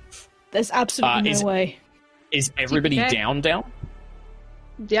 Yeah. There's absolutely no way. Is everybody TPK. down?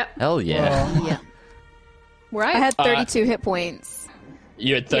 Yep. Hell yeah. Yeah. We're out. I had 32 hit points.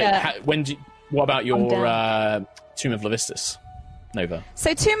 You had Yeah. what about your I'm Tomb of Levistus, Nova?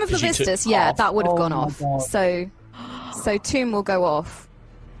 So Tomb of Because you took Levistus, yeah, half. that would have Oh gone my off. God. So Tomb will go off.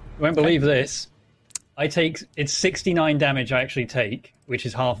 You won't believe this. It's 69 damage I actually take, which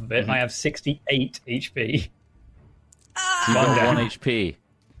is half of it. I have 68 HP. You got down. 1 HP.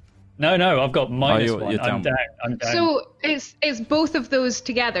 No, I've got -1. you're I'm down. I'm down. So it's both of those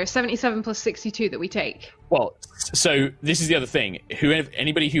together, 77 plus 62 that we take. Well, so this is the other thing.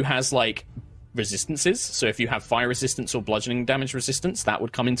 Anybody who has like resistances, so if you have fire resistance or bludgeoning damage resistance, that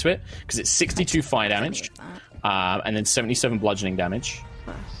would come into it because it's 62 fire damage, and then 77 bludgeoning damage.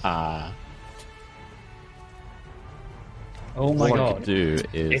 Oh my What I god. could do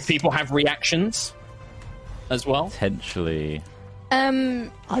is If people have reactions as well, potentially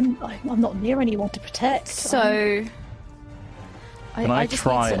Um. I'm not near anyone to protect. So. Can I just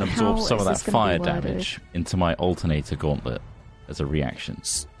try need and to- absorb how some of is that this gonna fire be worded? damage into my alternator gauntlet as a reaction?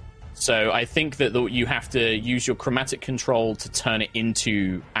 So I think that you have to use your chromatic control to turn it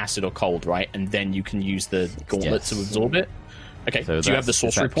into acid or cold, right? And then you can use the gauntlet Yes. to absorb it. Okay. So Do you have the is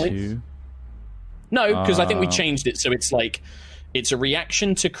sorcery that points? 2? No, because I think we Uh, changed it so it's like it's a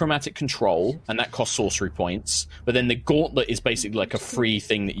reaction to chromatic control, and that costs sorcery points. But then the gauntlet is basically like a free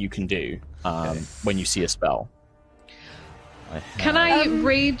thing that you can do when you see a spell. Can I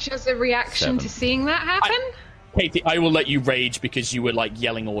rage as a reaction to seeing that happen? Katie, I will let you rage because you were like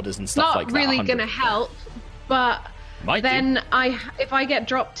yelling orders and stuff Not like that. really 100%. going to help, but Might do. then if I get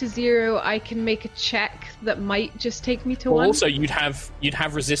dropped to 0, I can make a check that might just take me to Well, 1. also you'd have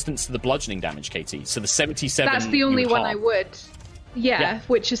resistance to the bludgeoning damage, Katie. So the 77. That's the only you would one I halve. would. Yeah, Yeah.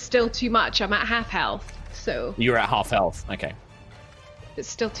 which is still too much. I'm at half health, so You're at half health. Okay. it's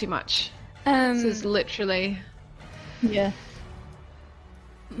still too much. This is Um. literally. Yeah.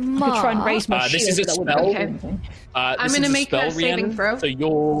 I could try and raise my This shield. is a but that wouldn't spell. do Okay. anything. I'm This gonna is a make spell, a saving Rhiannon, throw.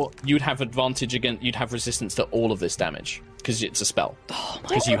 So you'd have advantage against. You'd have resistance to all of this damage because it's a spell.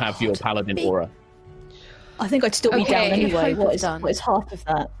 Because you have your paladin aura. I think I'd still be Okay, down anyway. hope What it's is done. half of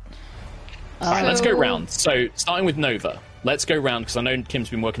that? All right, let's go So- round. So starting with Nova. Let's go round because I know Kim's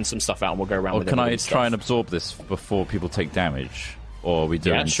been working some stuff out, and we'll go around Or with can I everybody's try and stuff. absorb this before people take damage? Or are we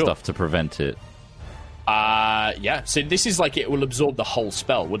doing Yeah, sure. stuff to prevent it? Yeah. So this is like it will absorb the whole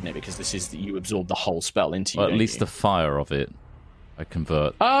spell, wouldn't it? Because this is you absorb the whole spell into you. Or at don't least you? the fire of it. I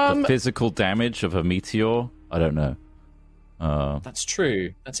convert. The physical damage of a meteor? I don't know. That's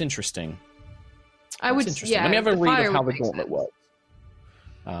true. That's interesting. I would. That's interesting. Yeah, Let me have a the read fire of how would the make gauntlet sense.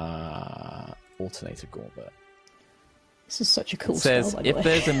 works. Alternator gauntlet. This is such a cool It says, spell, by the if way.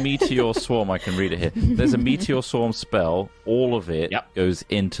 there's a meteor swarm, I can read it here. If there's a meteor swarm spell, all of it Yep. goes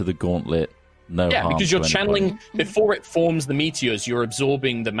into the gauntlet. No Yeah, harm because you're to channeling anybody. before it forms the meteors. You're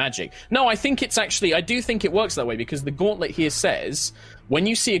absorbing the magic. No, I think it's actually. I do think it works that way because the gauntlet here says when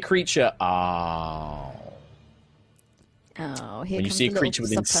you see a creature. Oh, here When you comes see a the little creature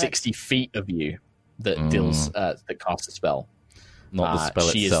within subtext. 60 feet of you that deals that casts a spell. Not the spell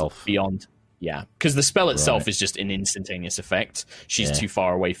she itself. is beyond. Yeah, because the spell itself Right. is just an instantaneous effect. She's Yeah. too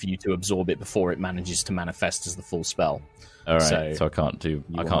far away for you to absorb it before it manages to manifest as the full spell. All right, so so I can't do. You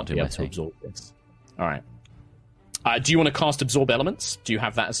I will can't not do be my able to thing. absorb this. All right. Do you want to cast Absorb Elements? Do you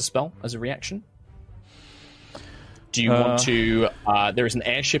have that as a spell, as a reaction? Do you want to... there is an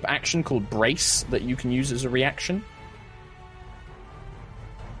airship action called Brace that you can use as a reaction.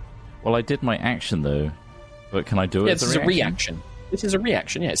 Well, I did my action though, but can I do it Yeah, as this is a a reaction. This is a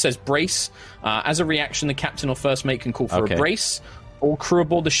reaction, yeah. It says Brace. As a reaction, the captain or first mate can call for Okay. a brace. All crew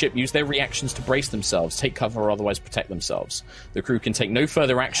aboard the ship use their reactions to brace themselves, take cover, or otherwise protect themselves. The crew can take no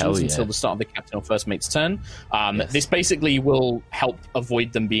further actions Hell yeah. until the start of the captain or first mate's turn. Yes. This basically will help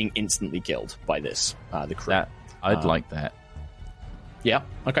avoid them being instantly killed by this, the crew. That I'd like that. Yeah,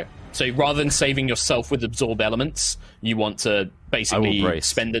 okay. So rather than saving yourself with absorb elements, you want to basically brace.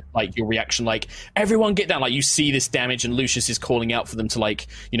 spend it, like your reaction, like everyone get down. Like you see this damage, and Lucius is calling out for them to like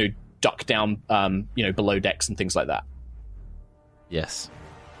duck down, below decks and things like that. Yes.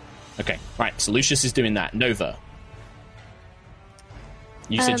 Okay, right. So Lucius is doing that. Nova,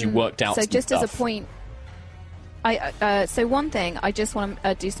 you said you worked out. So some just stuff. as a point, so one thing I just want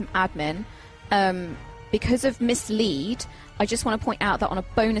to do some admin. Because of mislead, I just want to point out that on a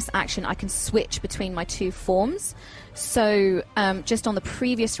bonus action, I can switch between my two forms. So just on the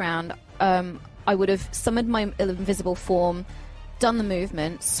previous round, I would have summoned my invisible form, done the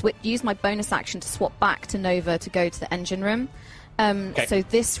movement, used my bonus action to swap back to Nova to go to the engine room. Okay. So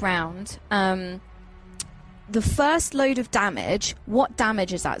this round, the first load of damage, what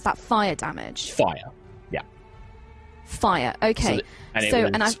damage is that? Is that fire damage? Fire. Yeah. Fire. Okay. How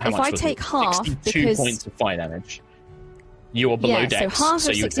If much I was take it? half, 62 because points of fire damage. You are below Yeah, decks, so half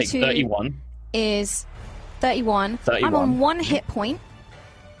of you would take 62 31. is 31. 31. I'm on one hit point.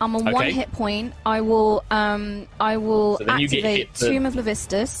 I'm on one Okay. hit point. I will So then you get activate hit to- Tomb of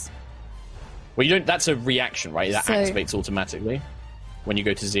Levistus. Well, you don't. That's a reaction, right? That So- activates automatically when you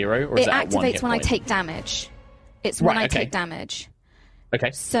go to 0, or is It that at one activates hit when I point? take damage. It's when Right, I okay. take damage.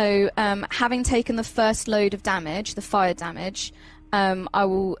 Okay. So, having taken the first load of damage, the fire damage, I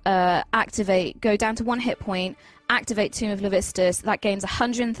will go down to one hit point, activate Tomb of Levistus. That gains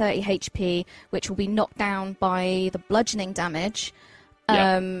 130 HP, which will be knocked down by the bludgeoning damage.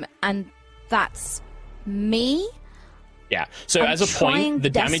 Yeah. And that's me. Yeah. So I'm as a trying point, the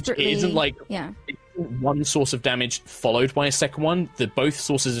damage it isn't desperately- like Yeah. it's isn't one source of damage followed by a second one. Both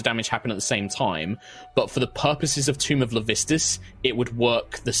sources of damage happen at the same time, but for the purposes of Tomb of Levistus, it would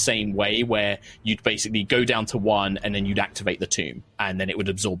work the same way, where you'd basically go down to 1 and then you'd activate the tomb, and then it would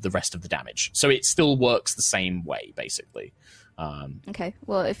absorb the rest of the damage. So it still works the same way, basically. Okay,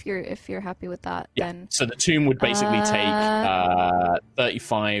 well, if you're happy with that, then... So the tomb would basically take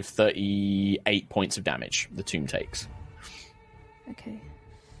 35, 38 points of damage, the tomb takes. Okay,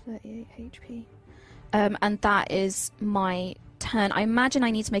 38 HP. And that is my turn. I imagine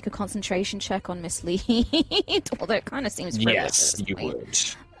I need to make a concentration check on Mislead, although it kind of seems frivolous. Yes, you would.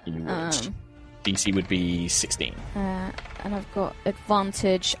 You would. DC would be 16. And I've got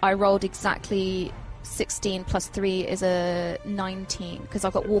advantage. I rolled exactly 16 plus 3 is a 19, because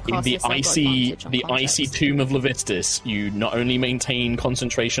I've got Warcaster. The icy Tomb of Levistus, you not only maintain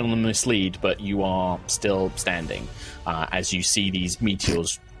concentration on the Mislead, but you are still standing as you see these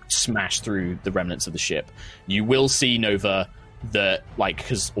meteors smash through the remnants of the ship. You will see, Nova, that, like,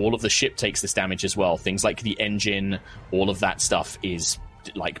 because all of the ship takes this damage as well. Things like the engine, all of that stuff is,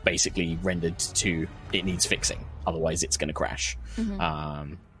 like, basically rendered to, it needs fixing. Otherwise, it's going to crash.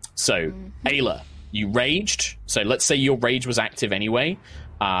 Ayla, you raged. So let's say your rage was active anyway.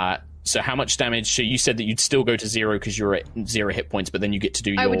 So how much damage? So you said that you'd still go to 0 because you're at 0 hit points, but then you get to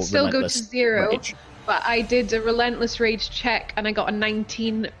do your relentless. I would still go to 0, rage. But I did a relentless rage check and I got a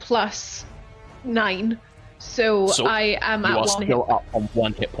 19 plus 9. So I am at 1 hit. You are still up on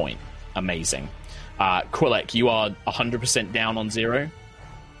 1 hit point. Amazing. Quillek, you are 100% down on 0.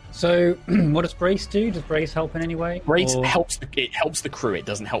 So, what does Brace do? Does Brace help in any way? Brace helps the crew. It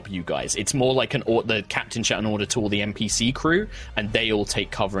doesn't help you guys. It's more like the captain shut an order to all the NPC crew, and they all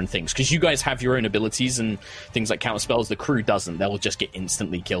take cover and things. Because you guys have your own abilities and things like counter spells. The crew doesn't. They'll just get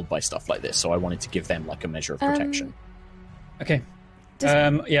instantly killed by stuff like this. So I wanted to give them like a measure of protection. Okay.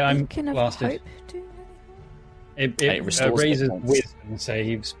 I'm blasted. It raises wisdom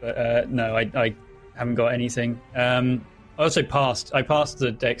saves, but no, I haven't got anything. I also passed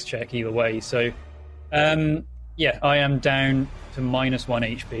the dex check either way, so I am down to -1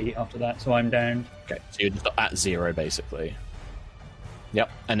 HP after that, so I'm down. Okay, so you're just at 0 basically. Yep,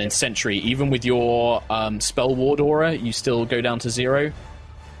 and then Sentry, even with your spell ward aura, you still go down to 0?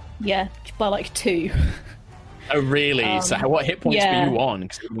 Yeah, by like 2. Oh really? So what hit points were you on?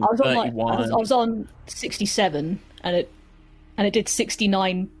 I was on 67, and it did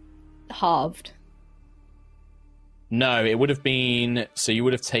 69 halved. No, it would have been... So you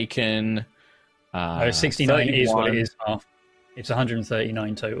would have taken... 69 31. Is what it is half. It's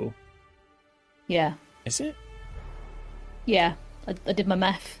 139 total. Yeah. Is it? Yeah. I did my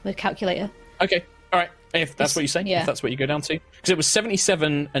math, the calculator. Okay, alright. If that's what you say, if that's what you go down to. Because it was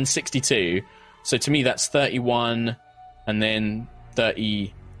 77 and 62, so to me that's 31 and then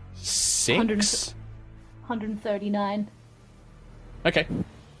 36? 139. Okay.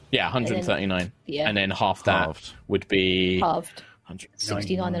 Yeah, 139. And then half that would be... Halved.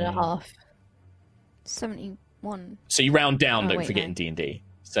 69 and a half. 71. So you round down, don't forget, in D&D.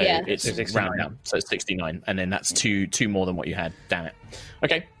 So it's 69. round down. So it's 69. And then that's two more than what you had. Damn it.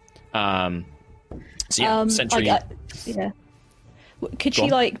 Okay. Sentry... Could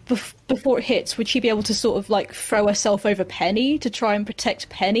she, before it hits, would she be able to sort of, throw herself over Penny to try and protect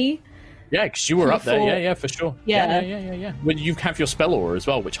Penny? Yeah, because you were up there. Yeah, for sure. Yeah. Well, you have your spell aura as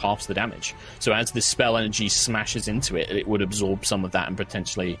well, which halves the damage. So as this spell energy smashes into it, it would absorb some of that and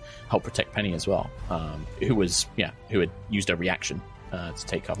potentially help protect Penny as well, who had used a reaction to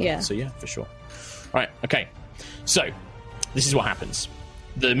take cover. Yeah. So yeah, for sure. Right. Okay. So this is what happens.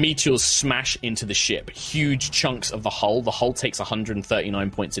 The meteors smash into the ship. Huge chunks of the hull. The hull takes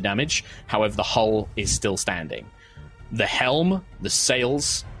 139 points of damage. However, the hull is still standing. The helm, the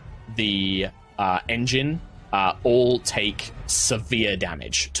sails, the engine all take severe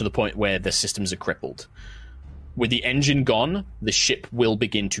damage to the point where the systems are crippled. With the engine gone, the ship will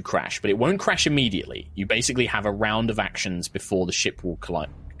begin to crash, but it won't crash immediately. You basically have a round of actions before the ship will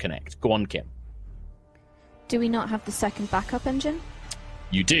connect. Go on, Kim. Do we not have the second backup engine?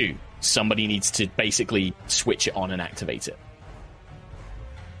 You do. Somebody needs to basically switch it on and activate it.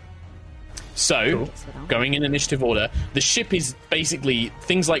 So, going in initiative order, the ship is basically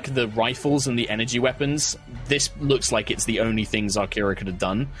things like the rifles and the energy weapons. This looks like it's the only thing Zakira could have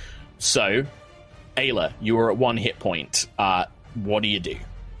done. So, Ayla, you are at 1 hit point. What do you do?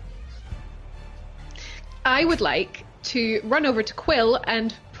 I would like to run over to Quill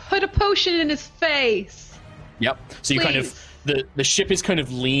and put a potion in his face. Yep. So you kind of... The ship is kind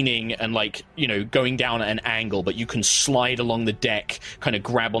of leaning and going down at an angle, but you can slide along the deck, kind of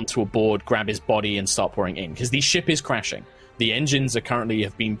grab onto a board, grab his body, and start pouring in. Because the ship is crashing. The engines are currently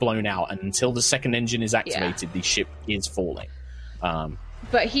have been blown out, and until the second engine is activated, the ship is falling.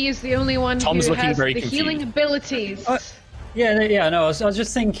 But he is the only one Tom's who looking has very the confused. healing abilities. Yeah, no, I was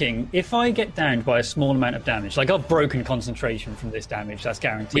just thinking, if I get downed by a small amount of damage, like I've broken concentration from this damage, that's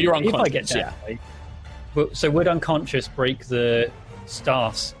guaranteed. Well, you're If I get unconscious, downed, so would unconscious break the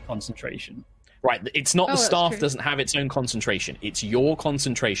staff's concentration? Right, it's not the that's staff true. doesn't have its own concentration. It's your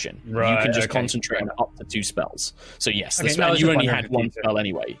concentration. You Right, can just okay. concentrate on up to 2 spells. So yes, Okay, the no, I spell, was you just only wondering had if one you could- spell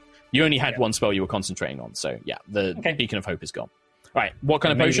anyway. You only had Yeah. one spell you were concentrating on. So yeah, the Okay. Beacon of Hope is gone. Right, what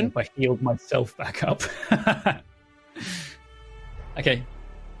kind of Amazing potion? if I healed myself back up. Okay.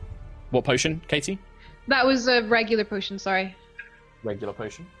 What potion, Katie? That was a regular potion, sorry. Regular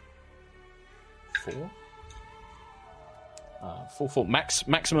potion. 4. 4.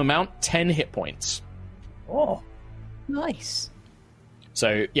 Maximum amount, 10 hit points. Oh. Nice.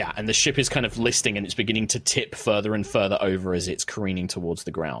 So, yeah, and the ship is kind of listing and it's beginning to tip further and further over as it's careening towards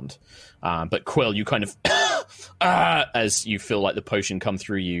the ground. But Quill, you kind of, as you feel like the potion come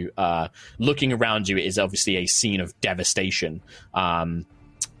through you, looking around you, it is obviously a scene of devastation as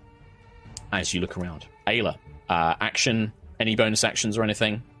you look around. Ayla, action, any bonus actions or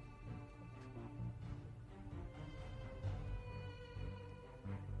anything?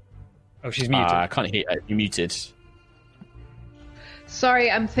 Oh, she's muted. I can't hear you muted.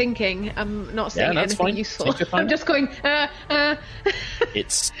 Sorry, I'm thinking. I'm not saying that's anything fine. useful. Take your time. I'm just going,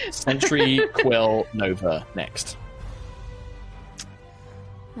 It's Sentry, Quill, Nova next.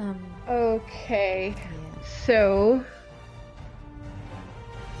 Okay. So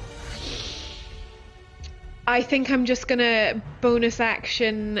I think I'm just gonna bonus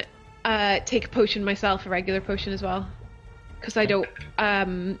action take a potion myself, a regular potion as well. Because I don't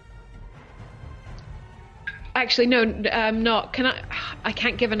actually no, not can I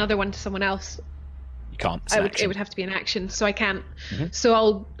can't give another one to someone else. You can't. It's an It action. would have to be an action, so I can't.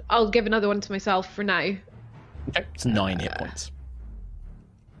 So I'll give another one to myself for now. Okay, it's 9 hit points.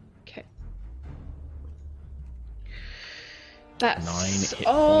 Okay. 9 That's hit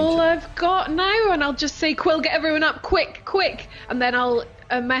all points. I've got now, and I'll just say, Quill, get everyone up, quick, quick! And then I'll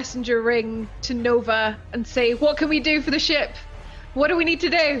messenger ring to Nova and say, what can we do for the ship? What do we need to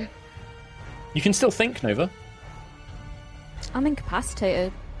do? You can still think, Nova. I'm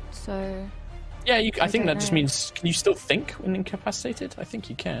incapacitated, so Yeah, I think don't that just know. means, can you still think when incapacitated? I think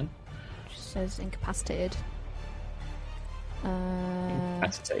you can. it just says incapacitated.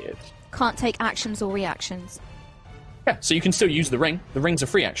 Incapacitated. Can't take actions or reactions. Yeah, so you can still use the ring. The ring's a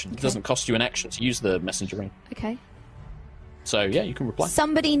free action. It Okay. doesn't cost you an action to use the messenger ring. Okay. So yeah, you can reply.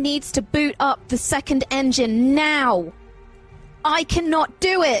 Somebody needs to boot up the second engine now. I cannot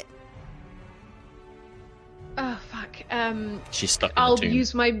do it. Oh fuck. She's stuck in I'll the tomb.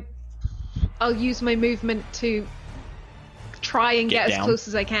 use my movement to try and Get get as down. close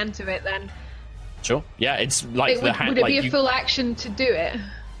as I can to it. Then Sure. Yeah, it's like the hand. would it like be a you- full action to do it?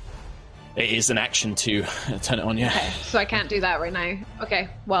 It is an action to turn it on. Yeah. So I can't do that right now. Okay.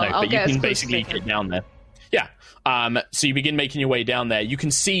 Well, No, I'll but you get as can close basically as I can. get down there. Yeah. So you begin making your way down there. You can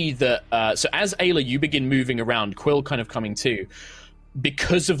see that. So as Ayla, you begin moving around. Quill kind of coming too.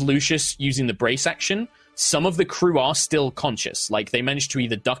 Because of Lucius using the brace action, some of the crew are still conscious. Like they managed to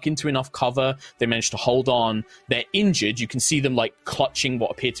either duck into enough cover, they managed to hold on. They're injured. You can see them like clutching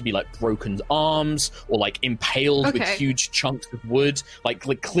what appear to be like broken arms or like impaled with Okay. huge chunks of wood, like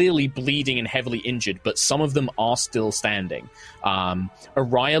clearly bleeding and heavily injured. But some of them are still standing.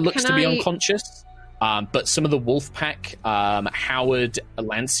 Araya looks Can to be I- unconscious. But some of the wolf pack, Howard,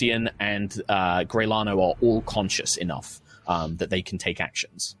 Lancian, and Greylano are all conscious enough that they can take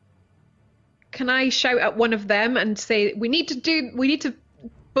actions. Can I shout at one of them and say, we need to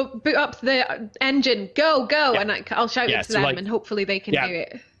boot up the engine, go, Yeah. and I'll shout Yeah, it to so, them, like- and hopefully they can Yeah. do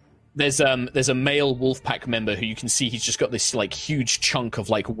it. There's a male Wolfpack member who you can see he's just got this like huge chunk of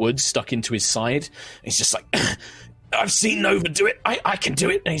like wood stuck into his side. He's just like, I've seen Nova do it. I can do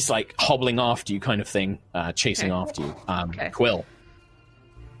it. And he's like hobbling after you, kind of thing, chasing Okay. after you. Okay. Quill.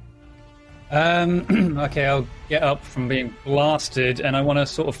 Okay, I'll get up from being blasted, and I want to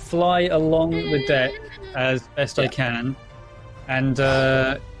sort of fly along the deck as best I can, and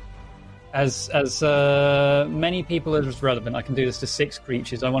as many people as relevant, I can do this to 6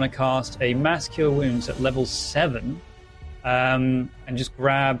 creatures. I want to cast a Mass Cure Wounds at level 7, and just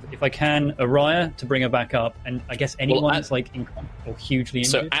grab, if I can, Araya to bring her back up, and I guess anyone that's like or hugely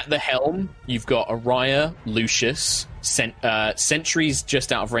So injured. at the helm, you've got Araya, Lucius, Sentry's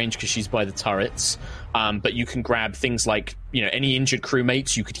just out of range because she's by the turrets. But you can grab things like, any injured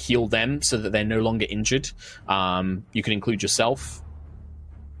crewmates, you could heal them so that they're no longer injured. You can include yourself.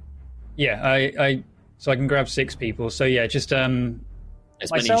 Yeah, I so I can grab 6 people. So yeah, just As many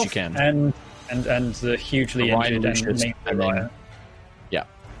myself as you can. and the hugely Orion, injured and Lucius, main and then- Orion.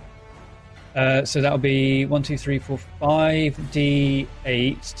 Yeah. So that'll be 1, 2, 3, 4, 5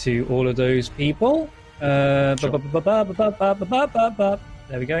 D8 to all of those people. There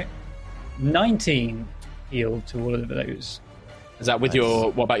we go. 19 healed to all of those. Is that with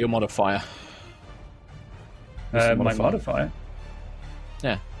your? What about your modifier? Wisdom My modifier.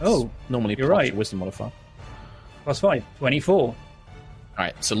 Yeah. Oh, it's normally you're plus right. your wisdom modifier. +5, 24. All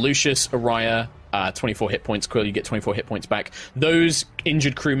right. So Lucius, Araya, 24 hit points. Quill, you get 24 hit points back. Those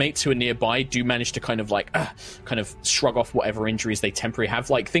injured crewmates who are nearby do manage to kind of shrug off whatever injuries they temporarily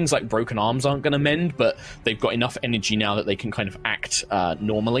have. Like things like broken arms aren't going to mend, but they've got enough energy now that they can kind of act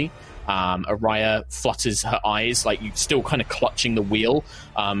normally. Araya flutters her eyes, like you still kind of clutching the wheel,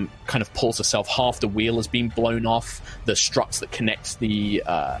 kind of pulls herself. Half the wheel has been blown off. The struts that connect the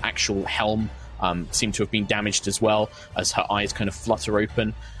actual helm seem to have been damaged as well, as her eyes kind of flutter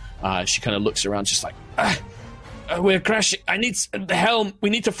open. She kind of looks around just like, we're crashing. I need the helm. We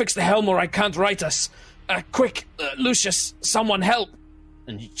need to fix the helm or I can't right us. Quick, Lucius, someone help.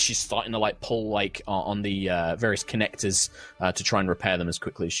 And she's starting to like pull like on the various connectors to try and repair them as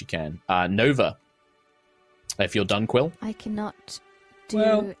quickly as she can. Nova, if you're done, Quill. I cannot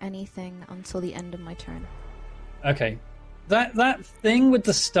do anything until the end of my turn. Okay. That thing with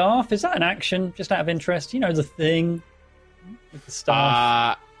the staff, is that an action? Just out of interest, you know, the thing with the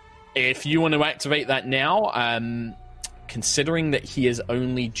staff. If you want to activate that now, considering that he is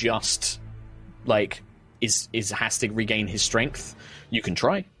only just like has to regain his strength, you can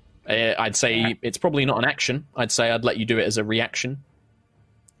try. I'd say it's probably not an action. I'd say I'd let you do it as a reaction.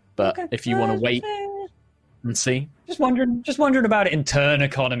 But if you want to wait and see, just wondering about it in turn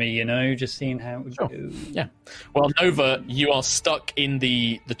economy, you know, just seeing how it would go. Yeah. Well, Nova, you are stuck in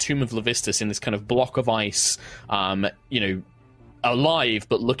the Tomb of Levistus in this kind of block of ice. Alive,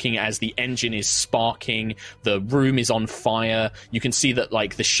 but looking as the engine is sparking, the room is on fire. You can see that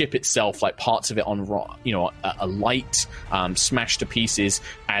like the ship itself, like parts of it on a light, smashed to pieces,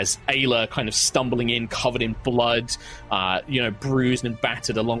 as Ayla kind of stumbling in, covered in blood, bruised and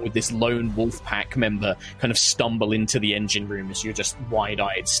battered, along with this lone wolf pack member kind of stumble into the engine room as you're just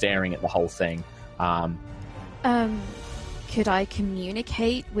wide-eyed staring at the whole thing. Could I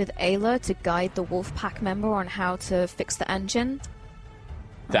communicate with Ayla to guide the Wolfpack member on how to fix the engine?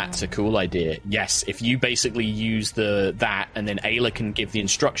 That's a cool idea. Yes, if you basically use that, and then Ayla can give the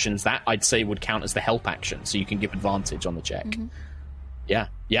instructions, that I'd say would count as the help action, so you can give advantage on the check. Mm-hmm.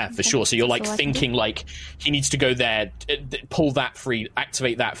 Yeah, for sure. So you're like thinking like he needs to go there, pull that free,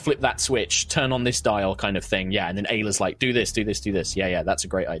 activate that, flip that switch, turn on this dial kind of thing. Yeah, and then Ayla's like, do this. Yeah, that's a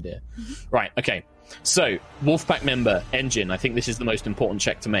great idea. Mm-hmm. Right, okay. So, Wolfpack member, engine, I think this is the most important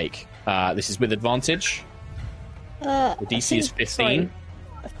check to make. This is with advantage. The DC is 15. Sorry,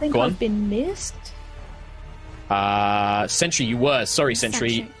 I think I've been missed. Sentry, you were. Sorry,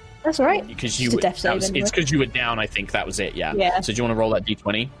 Sentry. That's all right. Because it's because you were down, I think that was it, yeah. So do you want to roll that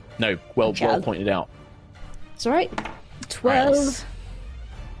D20? No, well pointed out. It's all right. 12. Right.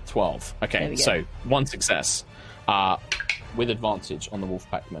 12. Okay, so one success. With advantage on the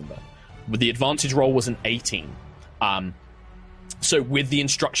Wolfpack member. The advantage roll was an 18. So with the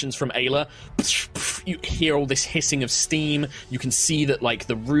instructions from Ayla, you hear all this hissing of steam. You can see that like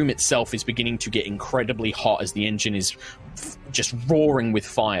the room itself is beginning to get incredibly hot as the engine is just roaring with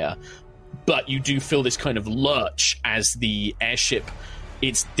fire. But you do feel this kind of lurch as the airship,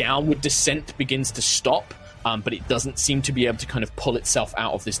 its downward descent begins to stop. But it doesn't seem to be able to kind of pull itself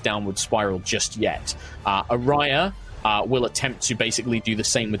out of this downward spiral just yet. Araya will attempt to basically do the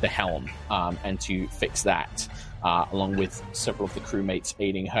same with the helm and to fix that, along with several of the crewmates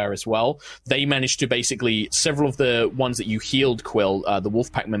aiding her as well. They managed to basically, several of the ones that you healed, Quill, the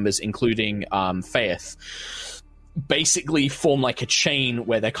Wolfpack members, including Faith, basically form like a chain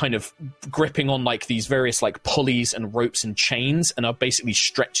where they're kind of gripping on like these various like pulleys and ropes and chains and are basically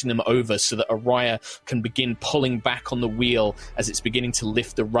stretching them over so that Araya can begin pulling back on the wheel as it's beginning to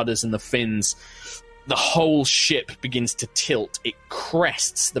lift the rudders and the fins. The whole ship begins to tilt. It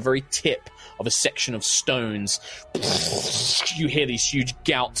crests the very tip of a section of stones. You hear these huge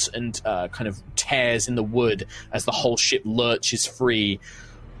gouts and kind of tears in the wood as the whole ship lurches free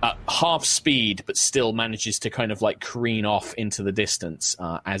at half speed, but still manages to kind of like careen off into the distance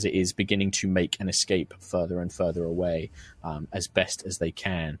as it is beginning to make an escape further and further away as best as they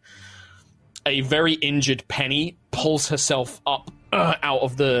can. A very injured Penny pulls herself up out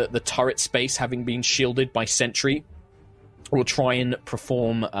of the turret space, having been shielded by Sentry. We'll try and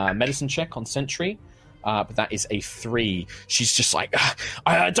perform a medicine check on Sentry. but that is a 3. She's just like,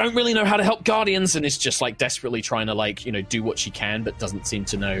 I don't really know how to help Guardians, and is just like desperately trying to like, you know, do what she can, but doesn't seem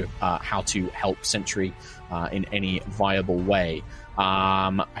to know how to help Sentry in any viable way.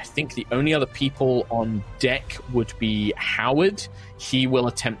 I think the only other people on deck would be Howard. He will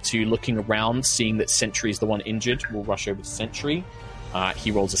attempt to, looking around, seeing that Sentry is the one injured, will rush over to Sentry.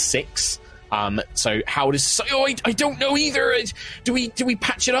 He rolls a 6. So Howard is so, I don't know either. Do we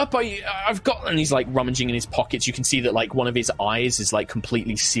patch it up? I've got, and he's like rummaging in his pockets. You can see that like one of his eyes is like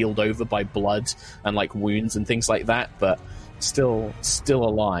completely sealed over by blood and like wounds and things like that, but still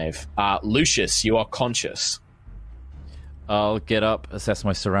alive. Lucius, you are conscious. I'll get up, assess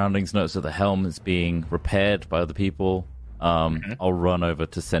my surroundings, notice that the helm is being repaired by other people. I'll run over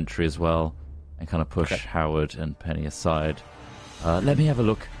to Sentry as well and kind of push Howard and Penny aside. Let me have a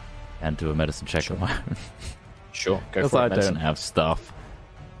look and do a medicine check on my own. Sure, go Because for it. I Medicine. don't have stuff.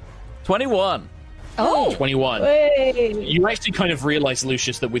 21! Oh, 21. hey. You actually kind of realize,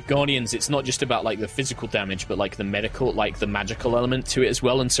 Lucius, that with Guardians, it's not just about like the physical damage, but like the medical, like the magical element to it as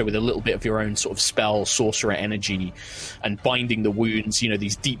well. And so with a little bit of your own sort of spell, sorcerer energy, and binding the wounds, you know,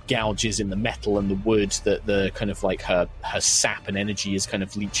 these deep gouges in the metal and the wood that the kind of like her sap and energy is kind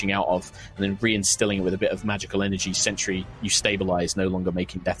of leaching out of, and then reinstilling it with a bit of magical energy. Sentry, you stabilize, no longer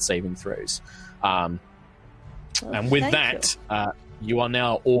making death saving throws. And with thank that, you are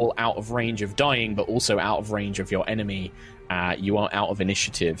now all out of range of dying, but also out of range of your enemy. You are out of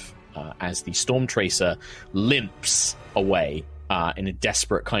initiative as the Storm Tracer limps away in a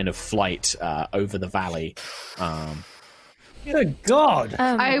desperate kind of flight over the valley. Good God!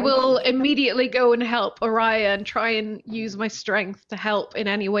 I will immediately go and help Araya and try and use my strength to help in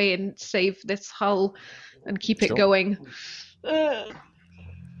any way and save this hull and keep it Sure. going.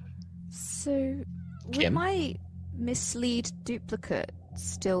 So, would Kim? my mislead duplicate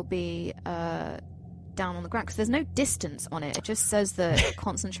still be down on the ground? Because there's no distance on it. It just says the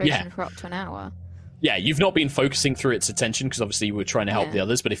concentration for up to an hour. Yeah, you've not been focusing through its attention because obviously you were trying to help Yeah. the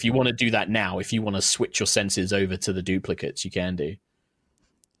others, but if you want to do that now, if you want to switch your senses over to the duplicates, you can do.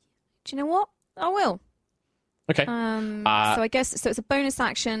 Do you know what? I will. Okay. So I guess so. It's a bonus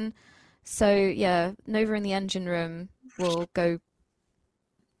action. So yeah, Nova in the engine room will go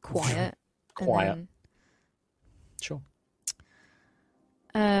quiet. Quiet. And Sure.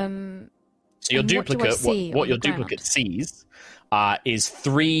 then, So your And what do I duplicate, see what on your the ground? duplicate sees is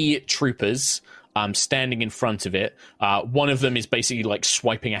 3 troopers standing in front of it. One of them is basically like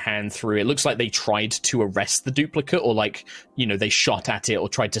swiping a hand through. It looks like they tried to arrest the duplicate, or like, you know, they shot at it or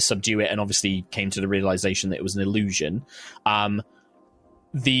tried to subdue it, and obviously came to the realization that it was an illusion.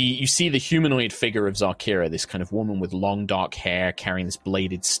 You see the humanoid figure of Zarkira, this kind of woman with long dark hair, carrying this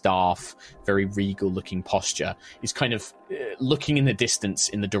bladed staff, very regal looking posture, is kind of looking in the distance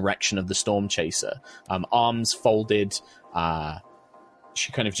in the direction of the Storm Chaser. Arms folded,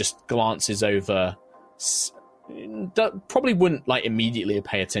 she kind of just glances over, probably wouldn't like immediately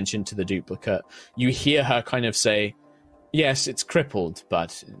pay attention to the duplicate. You hear her kind of say, "Yes, it's crippled,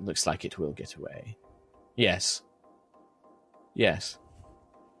 but it looks like it will get away. Yes. Yes.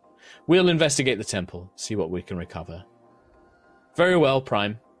 We'll investigate the temple, see what we can recover." "Very well,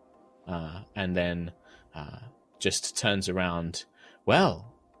 Prime." And then just turns around.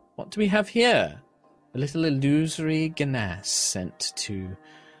 "Well, what do we have here? A little illusory Ganas sent to,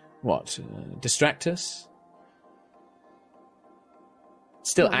 what, distract us?"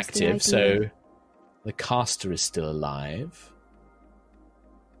 Still What was the active, so idea? the caster is still alive.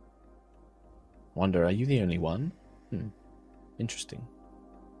 Wonder, are you the only one? Interesting.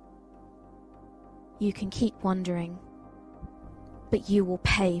 You can keep wondering, but you will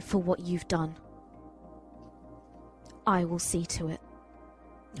pay for what you've done. I will see to it.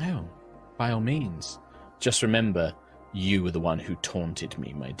 Oh, by all means. Just remember, you were the one who taunted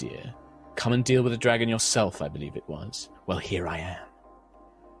me, my dear. Come and deal with the dragon yourself, I believe it was. Well, here I am.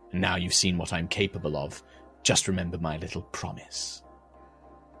 And now you've seen what I'm capable of. Just remember my little promise.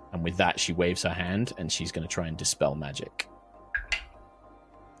 And with that, she waves her hand, and she's going to try and dispel magic.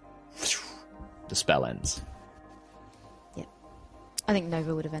 The spell ends. I think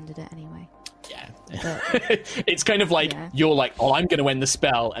Nova would have ended it anyway. Yeah. But, It's kind of like, Yeah. you're like, "Oh, I'm going to end the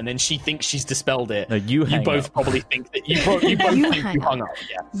spell," and then she thinks she's dispelled it. No, you hang both up. probably think that you both think hang you up. hung up.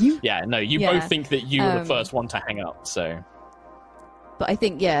 Yeah. You Yeah. both think that you were the Um, first one to hang up. So but I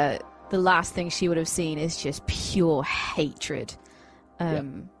think, yeah, the last thing she would have seen is just pure hatred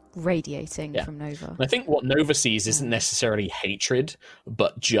radiating Yeah. from Nova. And I think what Nova sees isn't necessarily hatred,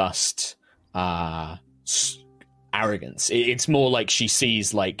 but just arrogance. It's more like she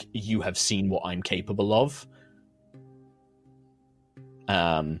sees, like, you have seen what I'm capable of.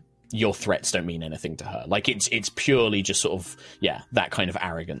 your threats don't mean anything to her. Like it's purely just sort of that kind of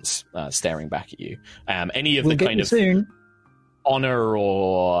arrogance staring back at you. Any of We'll the get kind you of soon. honor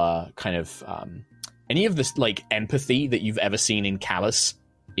or kind of any of this like empathy that you've ever seen in Callus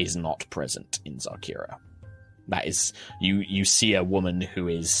is not present in Zarkira. That is, you see a woman who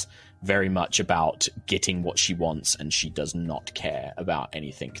is very much about getting what she wants, and she does not care about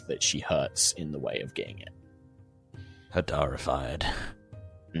anything that she hurts in the way of getting it. Hadarified.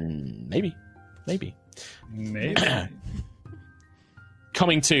 Maybe. Maybe.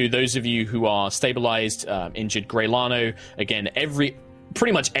 Coming to those of you who are stabilized, injured, Greylano, again,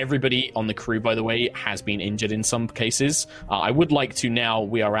 pretty much everybody on the crew, by the way, has been injured in some cases. I would like to, now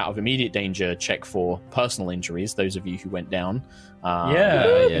we are out of immediate danger, check for personal injuries, those of you who went down.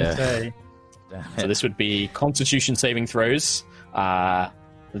 Yeah. So this would be Constitution saving throws, the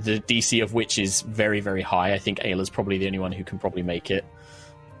DC of which is very, very high. I think Ayla's probably the only one who can probably make it.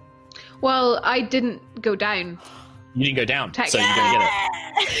 Well, I didn't go down. You didn't go down, so you're going to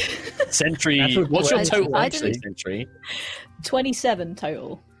get it. Sentry, what's your total actually, Sentry? 27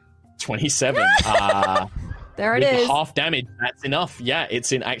 total. 27. There it with is. half damage, that's enough. Yeah,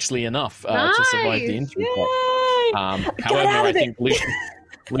 it's actually enough to survive the injury. However, I think Lucius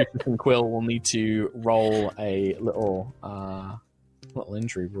and Quill will need to roll a little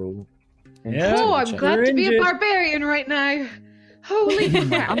injury rule. Yeah. Oh, I'm glad to be a injured. barbarian right now. Holy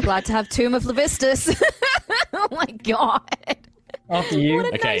crap. I'm glad to have Tomb of Levistus. Oh my god. After you. What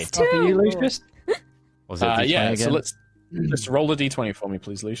a Okay. nice After you, tomb. Lucius. Was it D20 yeah, again? so let's roll a d20 for me,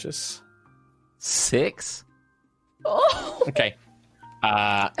 please, Lucius. 6? Oh, Okay.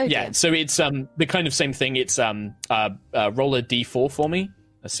 dear. Yeah, so it's the kind of same thing. It's roll a d4 for me.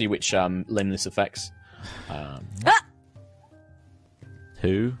 Let's see which limb this affects.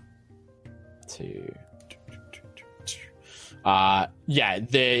 2? 2.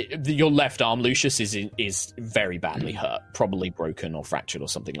 Your left arm, Lucius, is very badly hurt, probably broken or fractured or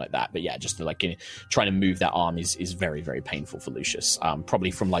something like that. But yeah, just like trying to move that arm is very, very painful for Lucius.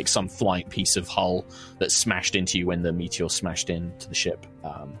 Probably from like some flying piece of hull that smashed into you when the meteor smashed into the ship.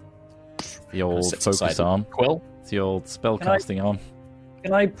 The old sits focus aside. arm. Quill. The old spellcasting arm.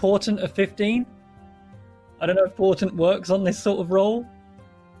 Can I portent a 15? I don't know if portent works on this sort of roll.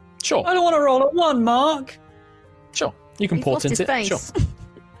 Sure, I don't want to roll at 1, Mark. sure. You can He's lost portent his it. face. Sure.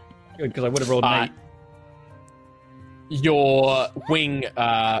 Good, because I would have rolled an 8. Your wing.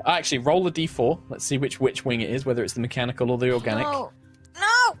 Actually, roll a d4. Let's see which wing it is, whether it's the mechanical or the organic. No.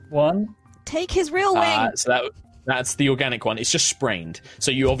 No. 1. Take his real wing. So that's the organic one. It's just sprained. So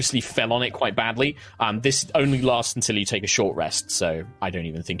you obviously fell on it quite badly. This only lasts until you take a short rest. So I don't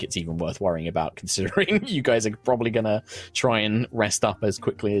even think it's even worth worrying about, considering you guys are probably going to try and rest up as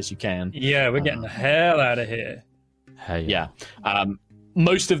quickly as you can. Yeah, we're getting the hell out of here. Hey. Yeah.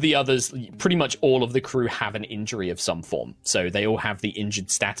 Most of the others, pretty much all of the crew have an injury of some form. So they all have the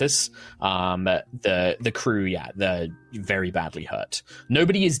injured status. The crew, they're very badly hurt.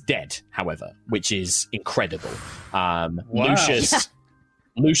 Nobody is dead, however, which is incredible.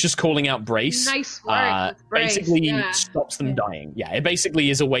 Lucius calling out Brace. Nice work with Brace, basically yeah. stops them dying. Yeah, it basically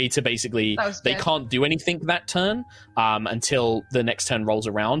is a way to That was they good. can't do anything that turn until the next turn rolls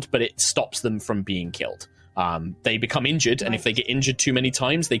around, but it stops them from being killed. They become injured, and if they get injured too many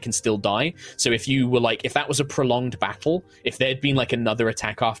times, they can still die. So if that was a prolonged battle, if there'd been like another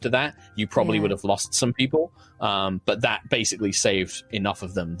attack after that, you probably would have lost some people. But that basically saved enough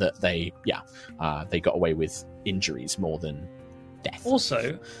of them that they got away with injuries more than death.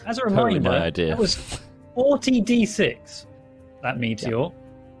 Also, as a Totally reminder, my idea. that was 40d6, that meteor.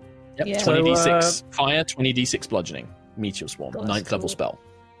 Yep, Yeah. 20d6 fire, 20d6 bludgeoning, meteor swarm, God, that's 9th level cool. spell.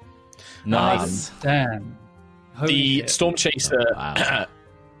 Nice. Damn. Holy The shit. Storm Chaser, Wow.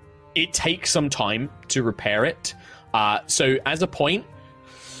 it takes some time to repair it. So as a point,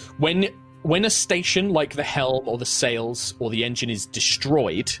 when a station like the helm or the sails or the engine is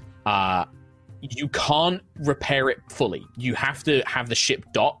destroyed, you can't repair it fully. You have to have the ship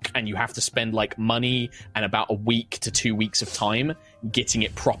dock, and you have to spend like money and about a week to 2 weeks of time getting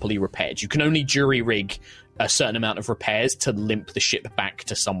it properly repaired. You can only jury rig a certain amount of repairs to limp the ship back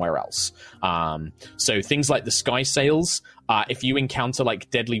to somewhere else. So things like the sky sails, if you encounter like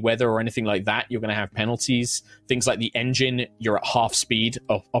deadly weather or anything like that, you're going to have penalties. Things like the engine, you're at half speed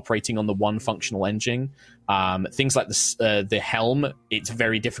of operating on the one functional engine. Things like the helm, it's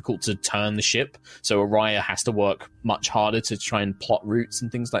very difficult to turn the ship, so Araya has to work much harder to try and plot routes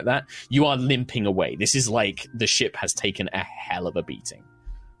and things like that. You are limping away. This is like the ship has taken a hell of a beating.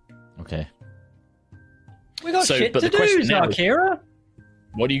 Okay. We got So, shit but to the question do, now is- Zarkira.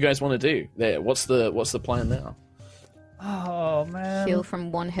 What do you guys want to do? There, what's the plan now? Oh man. Heal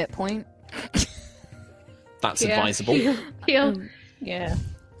from 1 hit point. That's Yeah. advisable. Heal. Yeah.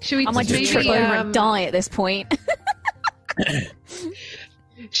 Should we I might just trip over and die at this point.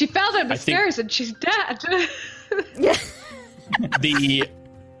 She fell down the I think- stairs and she's dead. Yeah. The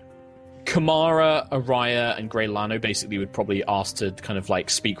Kamara, Araya, and Grey Lano basically would probably ask to kind of like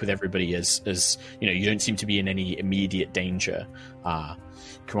speak with everybody as you know, you don't seem to be in any immediate danger.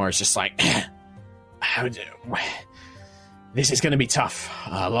 Kamara's just like, this is going to be tough.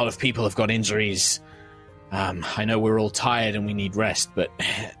 A lot of people have got injuries. I know we're all tired and we need rest, but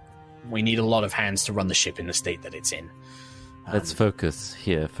we need a lot of hands to run the ship in the state that it's in. Let's focus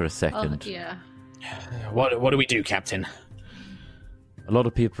here for a Oh, second. yeah. What do we do, Captain? A lot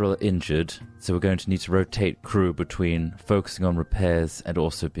of people are injured, so we're going to need to rotate crew between focusing on repairs and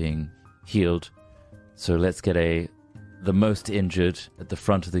also being healed. So let's get the most injured at the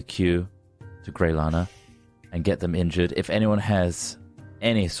front of the queue to Grey Lana and get them injured. If anyone has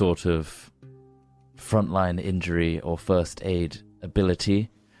any sort of frontline injury or first aid ability,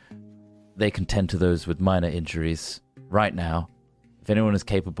 they can tend to those with minor injuries right now. If anyone is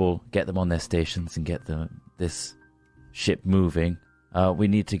capable, get them on their stations and get this ship moving. We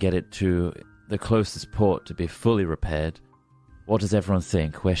need to get it to the closest port to be fully repaired. What does everyone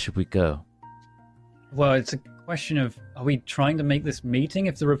think? Where should we go? Well, it's a question of, are we trying to make this meeting?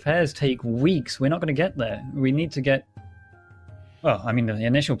 If the repairs take weeks, we're not going to get there. We need to get... Well, I mean, the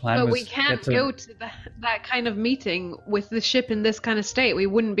initial plan But was... we can't get to... go to that kind of meeting with the ship in this kind of state. We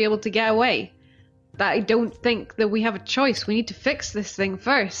wouldn't be able to get away. I don't think that we have a choice. We need to fix this thing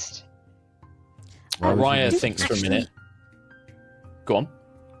first. Araya do thinks we for a minute. Go on.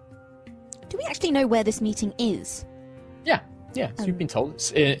 Do we actually know where this meeting is? Yeah, so you've been told.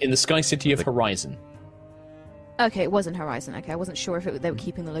 It's in the Sky City of Horizon. Okay, it wasn't Horizon. Okay, I wasn't sure if they were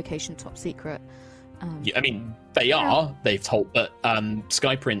keeping the location top secret. Yeah, I mean, they are. They've told, but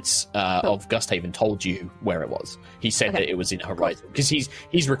Sky Prince of Gusthaven told you where it was. He said that it was in Horizon because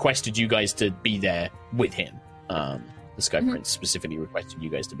he's requested you guys to be there with him. The Sky Prince specifically requested you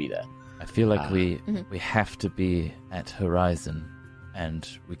guys to be there. I feel like we have to be at Horizon, and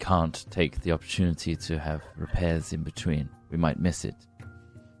we can't take the opportunity to have repairs in between. We might miss it.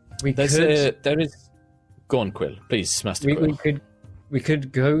 There is. Go on, Quill, please, Master Quill. We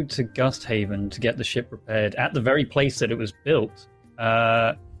could go to Gusthaven to get the ship repaired at the very place that it was built.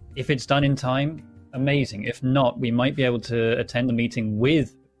 If it's done in time, amazing. If not, we might be able to attend the meeting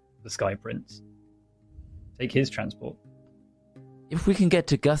with the Sky Prince. Take his transport. If we can get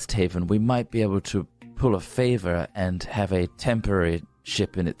to Gusthaven, we might be able to pull a favor and have a temporary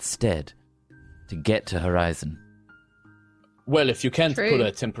ship in its stead to get to Horizon. Well, if you can't True. put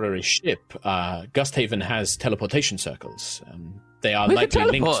a temporary ship, Gusthaven has teleportation circles. They are We can likely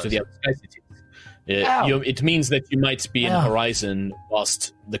linked teleport. to the other Sky Cities. It means that you might be in Horizon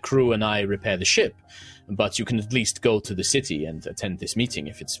whilst the crew and I repair the ship, but you can at least go to the city and attend this meeting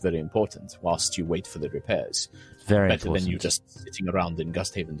if it's very important, whilst you wait for the repairs. It's very Better important. than you just sitting around in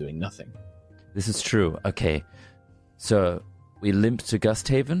Gusthaven doing nothing. This is true. Okay, so we limp to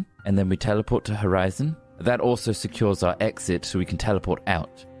Gusthaven, and then we teleport to Horizon. That also secures our exit, so we can teleport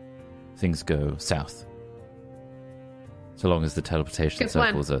out. Things go south. So long as the teleportation Good plan.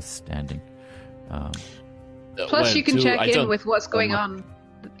 circles are standing. Plus, you can check in with what's going on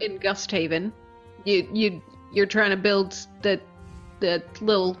in Gusthaven. You're trying to build the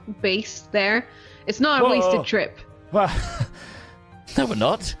little base there. It's not a wasted trip. Well, no, we're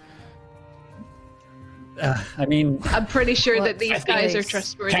not. I mean, I'm pretty sure that these What's guys are this?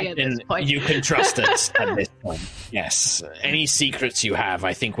 trustworthy at this Captain, point. you can trust us at this point. Yes. Any secrets you have,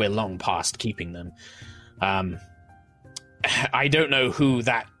 I think we're long past keeping them. I don't know who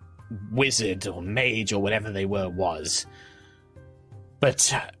that wizard or mage or whatever they were was.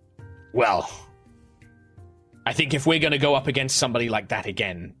 But, well, I think if we're going to go up against somebody like that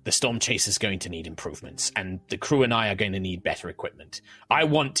again, the Storm Chaser's going to need improvements, and the crew and I are going to need better equipment. I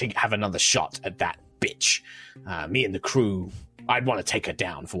want to have another shot at that bitch. Me and the crew, I'd want to take her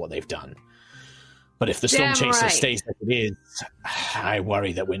down for what they've done. But if the Storm Damn Chaser right. stays as it is, I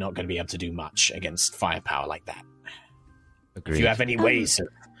worry that we're not going to be able to do much against firepower like that. Agreed. If you have any ways of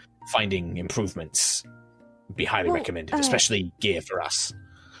finding improvements, it'd be highly recommended, especially gear for us.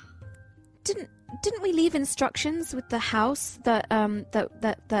 Didn't we leave instructions with the house that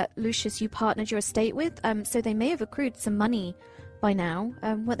that Lucius, you partnered your estate with? So they may have accrued some money by now.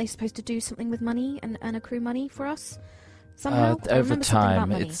 Weren't they supposed to do something with money and accrue money for us somehow? I Over remember something about time,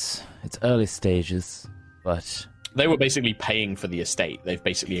 money. it's early stages, but They were basically paying for the estate. They've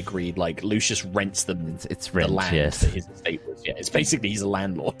basically agreed, like, Lucius rents them it's the rent, land yes. that his estate was. Yeah, it's basically he's a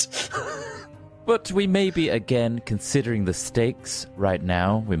landlord. But we may be, again, considering the stakes right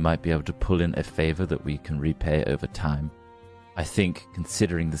now. We might be able to pull in a favor that we can repay over time. I think,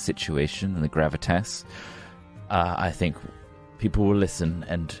 considering the situation and the gravitas, I think people will listen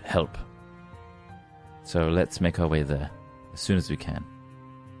and help. So let's make our way there as soon as we can.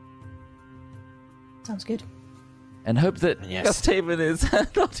 Sounds good. And hope that Gusthaven is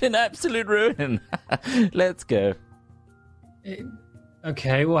not in absolute ruin. Let's go.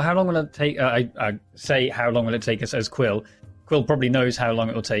 Okay, well, how long will it take? I say how long will it take us as Quill? Quill probably knows how long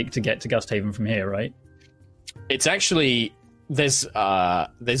it will take to get to Gusthaven from here, right? It's actually... There's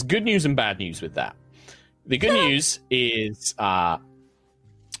good news and bad news with that. The good news is the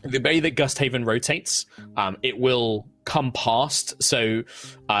way that Gusthaven rotates, it will come past. So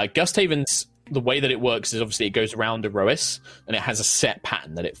Gusthaven's... The way that it works is obviously it goes around Erois, and it has a set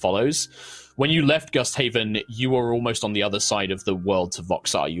pattern that it follows. When you left Gusthaven, you were almost on the other side of the world to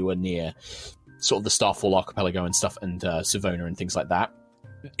Voxar. You were near sort of the Starfall Archipelago and stuff, and Savona and things like that.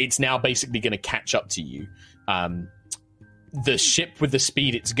 It's now basically going to catch up to you. The ship, with the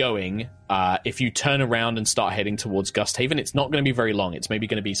speed it's going, if you turn around and start heading towards Gusthaven, it's not going to be very long. It's maybe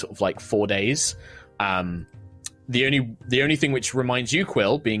going to be sort of like 4 days. The only thing which reminds you,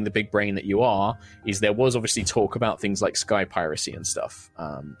 Quill, being the big brain that you are, is there was obviously talk about things like sky piracy and stuff.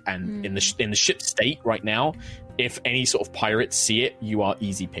 And in the ship state right now, if any sort of pirates see it, you are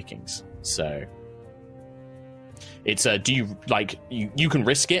easy pickings. So it's do you like you can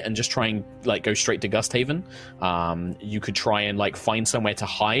risk it and just try and like go straight to Gusthaven. You could try and like find somewhere to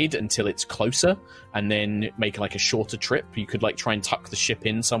hide until it's closer, and then make like a shorter trip. You could like try and tuck the ship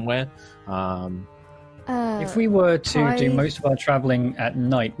in somewhere. If we were to do most of our traveling at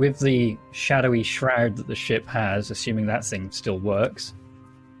night with the shadowy shroud that the ship has, assuming that thing still works,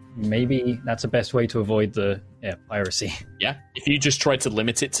 maybe that's the best way to avoid the piracy. Yeah, if you just tried to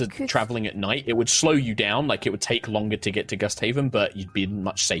limit it to traveling at night, it would slow you down. Like, it would take longer to get to Gusthaven, but you'd be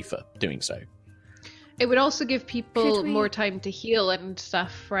much safer doing so. It would also give people more time to heal and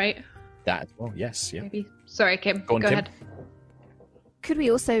stuff, right? That as well, yes, yeah. Maybe. Sorry, Kim. Go on, Kim. Ahead. Could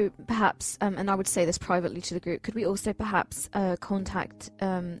we also perhaps, and I would say this privately to the group, could we also perhaps contact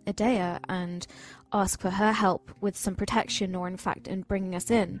Idea and ask for her help with some protection, or in fact in bringing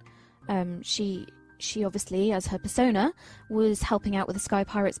us in? She obviously, as her persona, was helping out with the Sky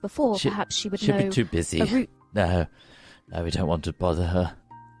Pirates before. Perhaps she would know. She'd be too busy. No, we don't want to bother her.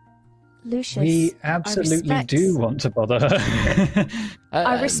 Lucius, we absolutely do want to bother her.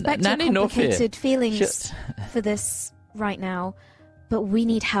 I respect your complicated feelings for this right now, but we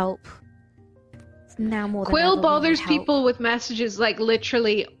need help now more than ever. Quill bothers people with messages like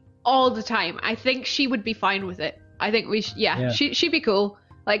literally all the time. I think she would be fine with it. I think we she'd be cool.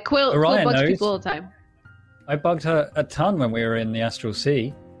 Like Quill bugs people all the time. I bugged her a ton when we were in the Astral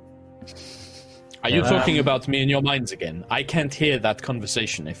Sea. Are you talking about me in your minds again? I can't hear that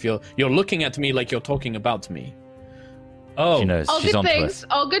conversation. If you're looking at me like you're talking about me. Oh, she knows. All She's good on things. to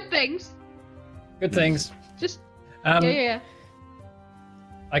us. All good things. Good things. Just I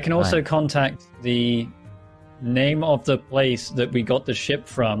can also contact the name of the place that we got the ship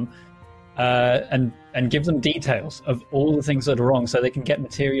from, and give them details of all the things that are wrong, so they can get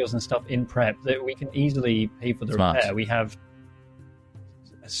materials and stuff in prep that we can easily pay for the repair. We have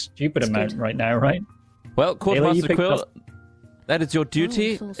a stupid amount right now, right? Well, Quartermaster Quill, that is your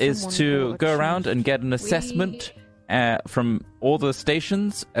duty, is to go around and get an assessment from all the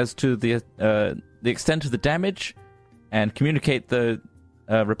stations as to the extent of the damage, and communicate the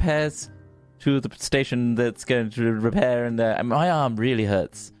repairs to the station that's going to repair. And my arm really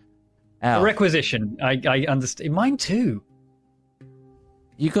hurts. Ow. A requisition. I understand. Mine too.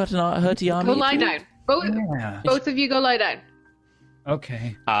 You got a hurty arm? Go lie down. Both of you go lie down.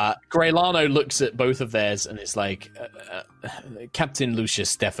 Okay. Greylano looks at both of theirs and it's like, Captain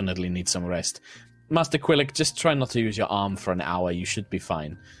Lucius definitely needs some rest. Master Quillick, just try not to use your arm for an hour. You should be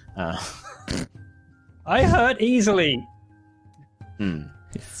fine. I hurt easily.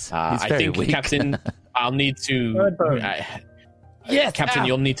 I think, weak. Captain, I'll need to... Yes, Captain,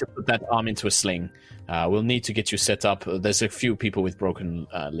 you'll need to put that arm into a sling. We'll need to get you set up. There's a few people with broken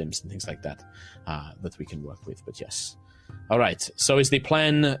limbs and things like that that we can work with, but yes. All right, so is the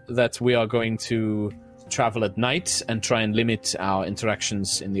plan that we are going to travel at night and try and limit our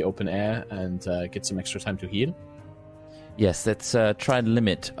interactions in the open air and get some extra time to heal? Yes, let's try and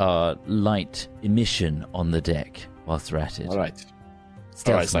limit our light emission on the deck whilst we're at it. All right.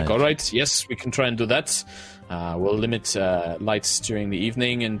 All right, yes, we can try and do that. We'll limit lights during the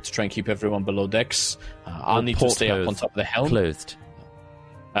evening and try and keep everyone below decks. I'll need to stay up on top of the helm. Closed.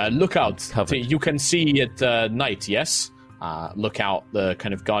 Look out. You can see at night, yes? look out the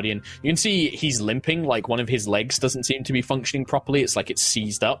kind of Guardian. You can see he's limping, like one of his legs doesn't seem to be functioning properly. It's like it's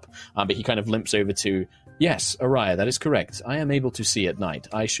seized up, but he kind of limps over to, yes, Araya, that is correct. I am able to see at night.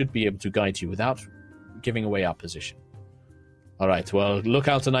 I should be able to guide you without giving away our position. All right, well, look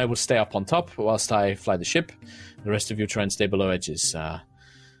out and I will stay up on top whilst I fly the ship. The rest of you try and stay below edges.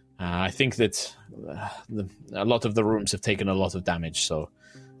 I think that a lot of the rooms have taken a lot of damage, so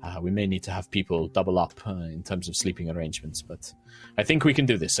we may need to have people double up in terms of sleeping arrangements. But I think we can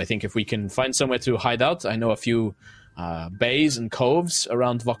do this. I think if we can find somewhere to hide out, I know a few bays and coves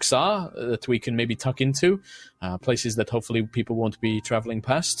around Voxar that we can maybe tuck into, places that hopefully people won't be traveling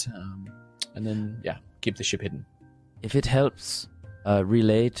past, and then, keep the ship hidden. If it helps,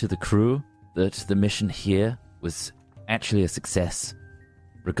 relay to the crew that the mission here was actually a success,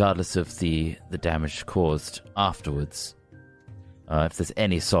 regardless of the damage caused afterwards. If there's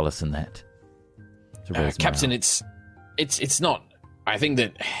any solace in that. Captain, it's not... I think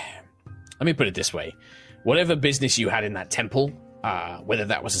that... Let me put it this way. Whatever business you had in that temple, whether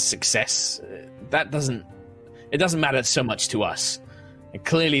that was a success, it doesn't matter so much to us. And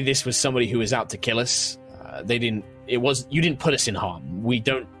clearly this was somebody who was out to kill us. You didn't put us in harm.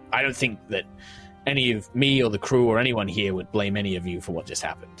 I don't think that any of me or the crew or anyone here would blame any of you for what just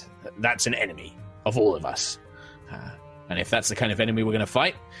happened. That's an enemy of all of us. And if that's the kind of enemy we're going to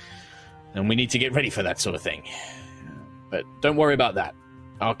fight, then we need to get ready for that sort of thing. But don't worry about that.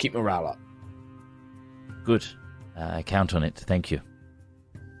 I'll keep morale up. Good. I count on it. Thank you.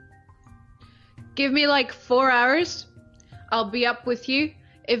 Give me like 4 hours. I'll be up with you.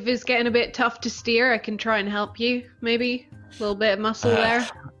 If it's getting a bit tough to steer, I can try and help you, maybe. A little bit of muscle there.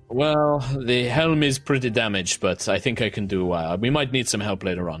 Well, the helm is pretty damaged, but I think I can do well. We might need some help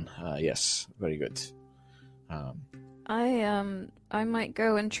later on. Yes, very good. I might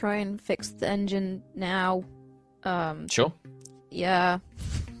go and try and fix the engine now. Sure. Yeah.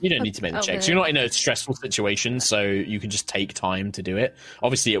 You don't need to make the checks. You're not in a stressful situation, so you can just take time to do it.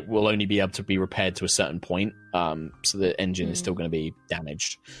 Obviously, it will only be able to be repaired to a certain point, so the engine is still going to be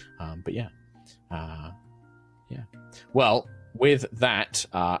damaged. But yeah. Well, with that,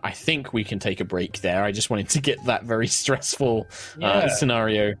 I think we can take a break there. I just wanted to get that very stressful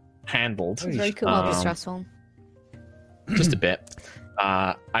scenario handled. Very cool. Well, stressful. Just a bit.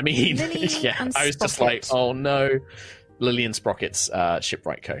 I mean, I was just like, oh no. Lily and Sprocket's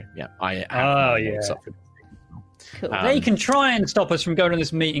Shipwright Co. Yeah, Cool. They can try and stop us from going to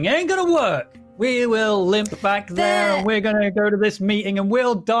this meeting. It ain't gonna work. We will limp back there, and we're gonna go to this meeting, and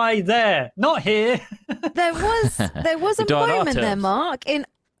we'll die there, not here. There was a moment there, Mark, in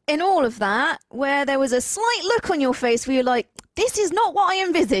all of that, where there was a slight look on your face where you're like, "This is not what I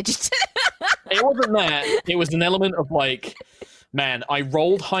envisaged." It wasn't that. It was an element of like. Man, I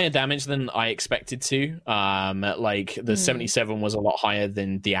rolled higher damage than I expected to. Like the 77 was a lot higher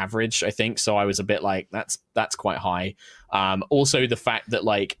than the average, I think. So I was a bit like, that's quite high. Also, the fact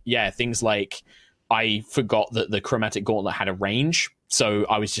that things like I forgot that the Chromatic Gauntlet had a range, so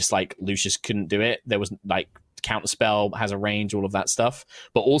I was just like, Lucius couldn't do it. There was like Counterspell has a range, all of that stuff.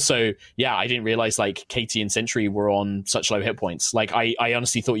 But also, I didn't realize like Katie and Sentry were on such low hit points. Like I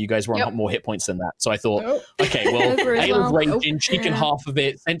honestly thought you guys were on more hit points than that. So I thought, okay, well, Ayla's raging, she can half of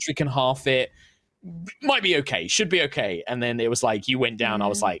it, Sentry can half it. Might be okay, should be okay. And then it was like you went down, I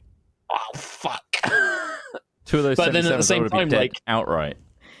was like, oh fuck. Two of those, but then at the same time, like outright.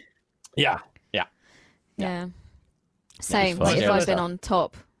 Yeah. Same. Like if I'd been on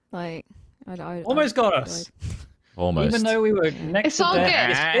top, like. I almost got us. Almost. Even though we were next to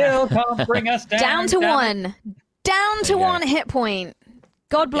death, you still can't bring us down. Down to one. Down to one hit point.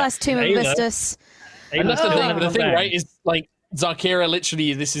 God bless Tomb of Vistus. And that's the thing, right? Is like Zarkira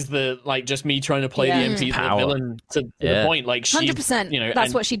literally, this is the just me trying to play the MP the villain to the point. Like she 100%.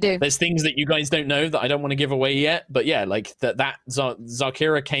 That's what she do. There's things that you guys don't know that I don't want to give away yet. But like that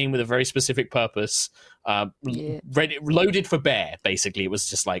Zarkira came with a very specific purpose. Loaded for bear, basically. It was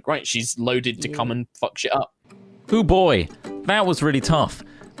just like, right, she's loaded to come and fuck shit up. Oh boy, that was really tough.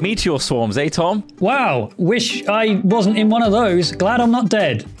 Meteor swarms, eh, Tom? Wow, wish I wasn't in one of those. Glad I'm not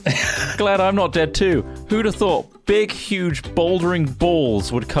dead. Glad I'm not dead too. Who'd have thought big, huge, bouldering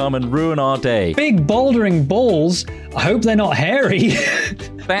balls would come and ruin our day? Big bouldering balls? I hope they're not hairy.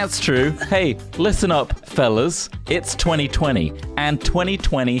 That's true. Hey, listen up, fellas. It's 2020, and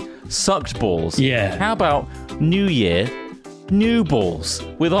 2020 sucked balls. Yeah. How about New Year, new balls,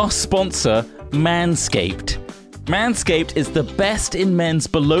 with our sponsor, Manscaped? Manscaped is the best in men's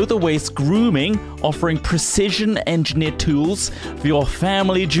below-the-waist grooming, offering precision-engineered tools for your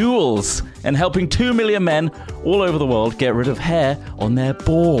family jewels and helping 2 million men all over the world get rid of hair on their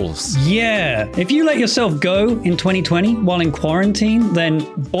balls. Yeah, if you let yourself go in 2020 while in quarantine, then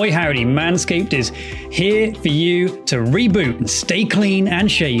boy howdy, Manscaped is here for you to reboot and stay clean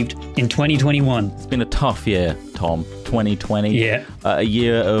and shaved in 2021. It's been a tough year, Tom. 2020. Yeah. A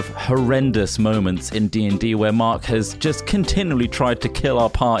year of horrendous moments in D&D where Mark has just continually tried to kill our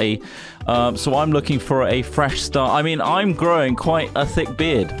party. So I'm looking for a fresh start. I mean, I'm growing quite a thick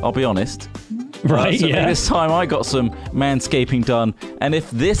beard, I'll be honest. Right, so yeah. This time I got some manscaping done. And if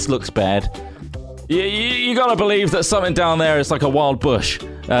this looks bad, you gotta believe that something down there is like a wild bush.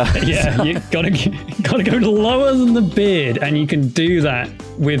 Yeah, you gotta go lower than the beard, and you can do that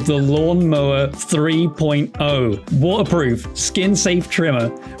with the Lawnmower 3.0. Waterproof, skin-safe trimmer.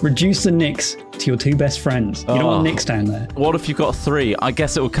 Reduce the nicks to your two best friends. You don't want nicks down there. What if you got 3? I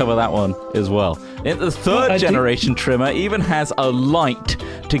guess it will cover that one as well. The third generation trimmer even has a light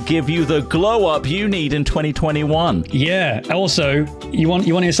to give you the glow-up you need in 2021. Yeah, also, you want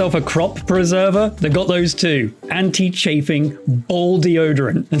yourself a crop preserver? They've got those too. Anti-chafing ball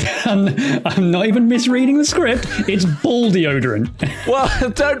deodorant. I'm not even misreading the script. It's ball deodorant. Well,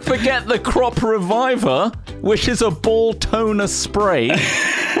 don't forget the Crop Reviver, which is a ball toner spray.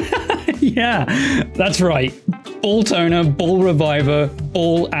 Yeah, that's right. Ball toner, ball reviver,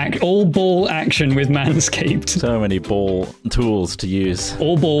 all ball action with Manscaped. So many ball tools to use.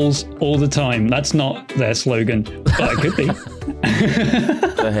 All balls, all the time. That's not their slogan, but it could be.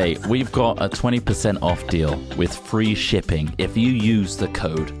 So hey, we've got a 20% off deal with free shipping if you use the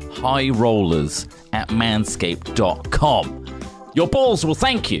code HIGHROLLERS at manscaped.com. Your balls will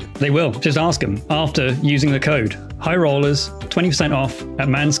thank you. They will. Just ask them after using the code. High Rollers, 20% off at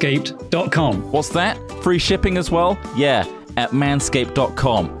manscaped.com. What's that? Free shipping as well? Yeah, at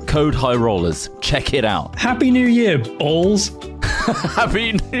manscaped.com. Code High Rollers. Check it out. Happy New Year, balls.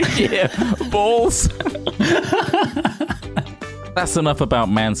 Happy New Year, balls. That's enough about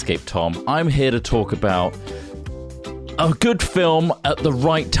Manscaped, Tom. I'm here to talk about a good film at the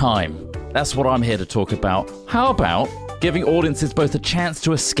right time. That's what I'm here to talk about. How about giving audiences both a chance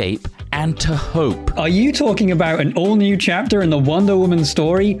to escape and to hope? Are you talking about an all-new chapter in the Wonder Woman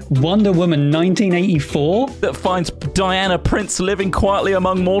story, Wonder Woman 1984? That finds Diana Prince living quietly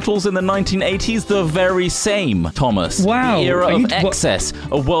among mortals in the 1980s? The very same, Thomas. Wow. The era of excess,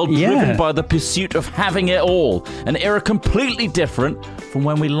 a world driven by the pursuit of having it all. An era completely different from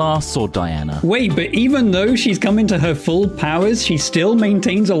when we last saw Diana. Wait, but even though she's come into her full powers, she still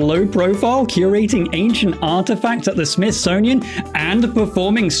maintains a low profile, curating ancient artifacts at the Smithsonian and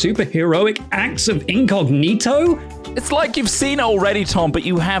performing superheroic acts of incognito? It's like you've seen it already, Tom, but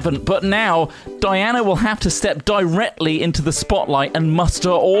you haven't. But now, Diana will have to step directly into the spotlight and muster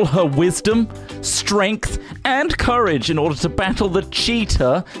all her wisdom, strength, and courage in order to battle the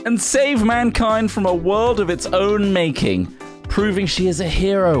cheetah and save mankind from a world of its own making, proving she is a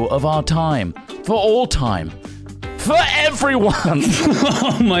hero of our time, for all time. For everyone!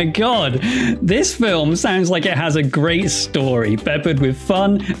 Oh my god. This film sounds like it has a great story, peppered with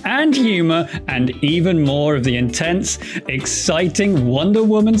fun and humor, and even more of the intense, exciting Wonder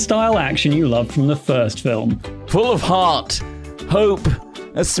Woman-style action you loved from the first film. Full of heart, hope,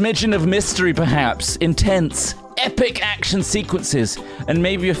 a smidgen of mystery perhaps, intense, epic action sequences, and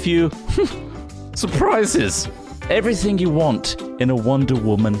maybe a few surprises. Everything you want in a Wonder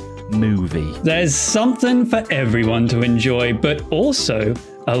Woman movie. There's something for everyone to enjoy, but also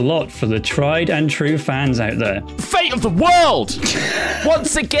a lot for the tried and true fans out there. Fate of the world!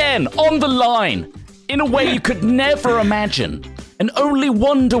 Once again, on the line, in a way you could never imagine. And only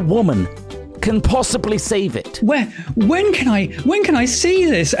Wonder Woman can possibly save it. When can I see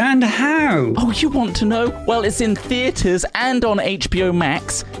this, and how? Oh, you want to know? Well, it's in theaters and on HBO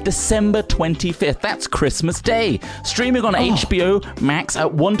Max, December 25th. That's Christmas Day. Streaming on HBO Max at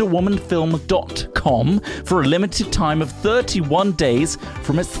wonderwomanfilm.com for a limited time of 31 days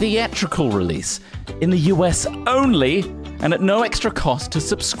from its theatrical release. In the US only, and at no extra cost to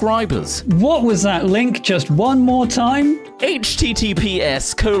subscribers. What was that link? Just one more time?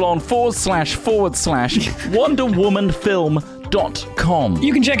 https://wonderwomanfilm.com.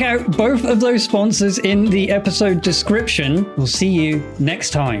 You can check out both of those sponsors in the episode description. We'll see you next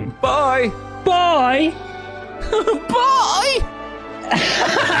time. Bye! Bye! Bye!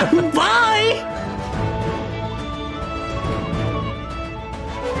 Bye!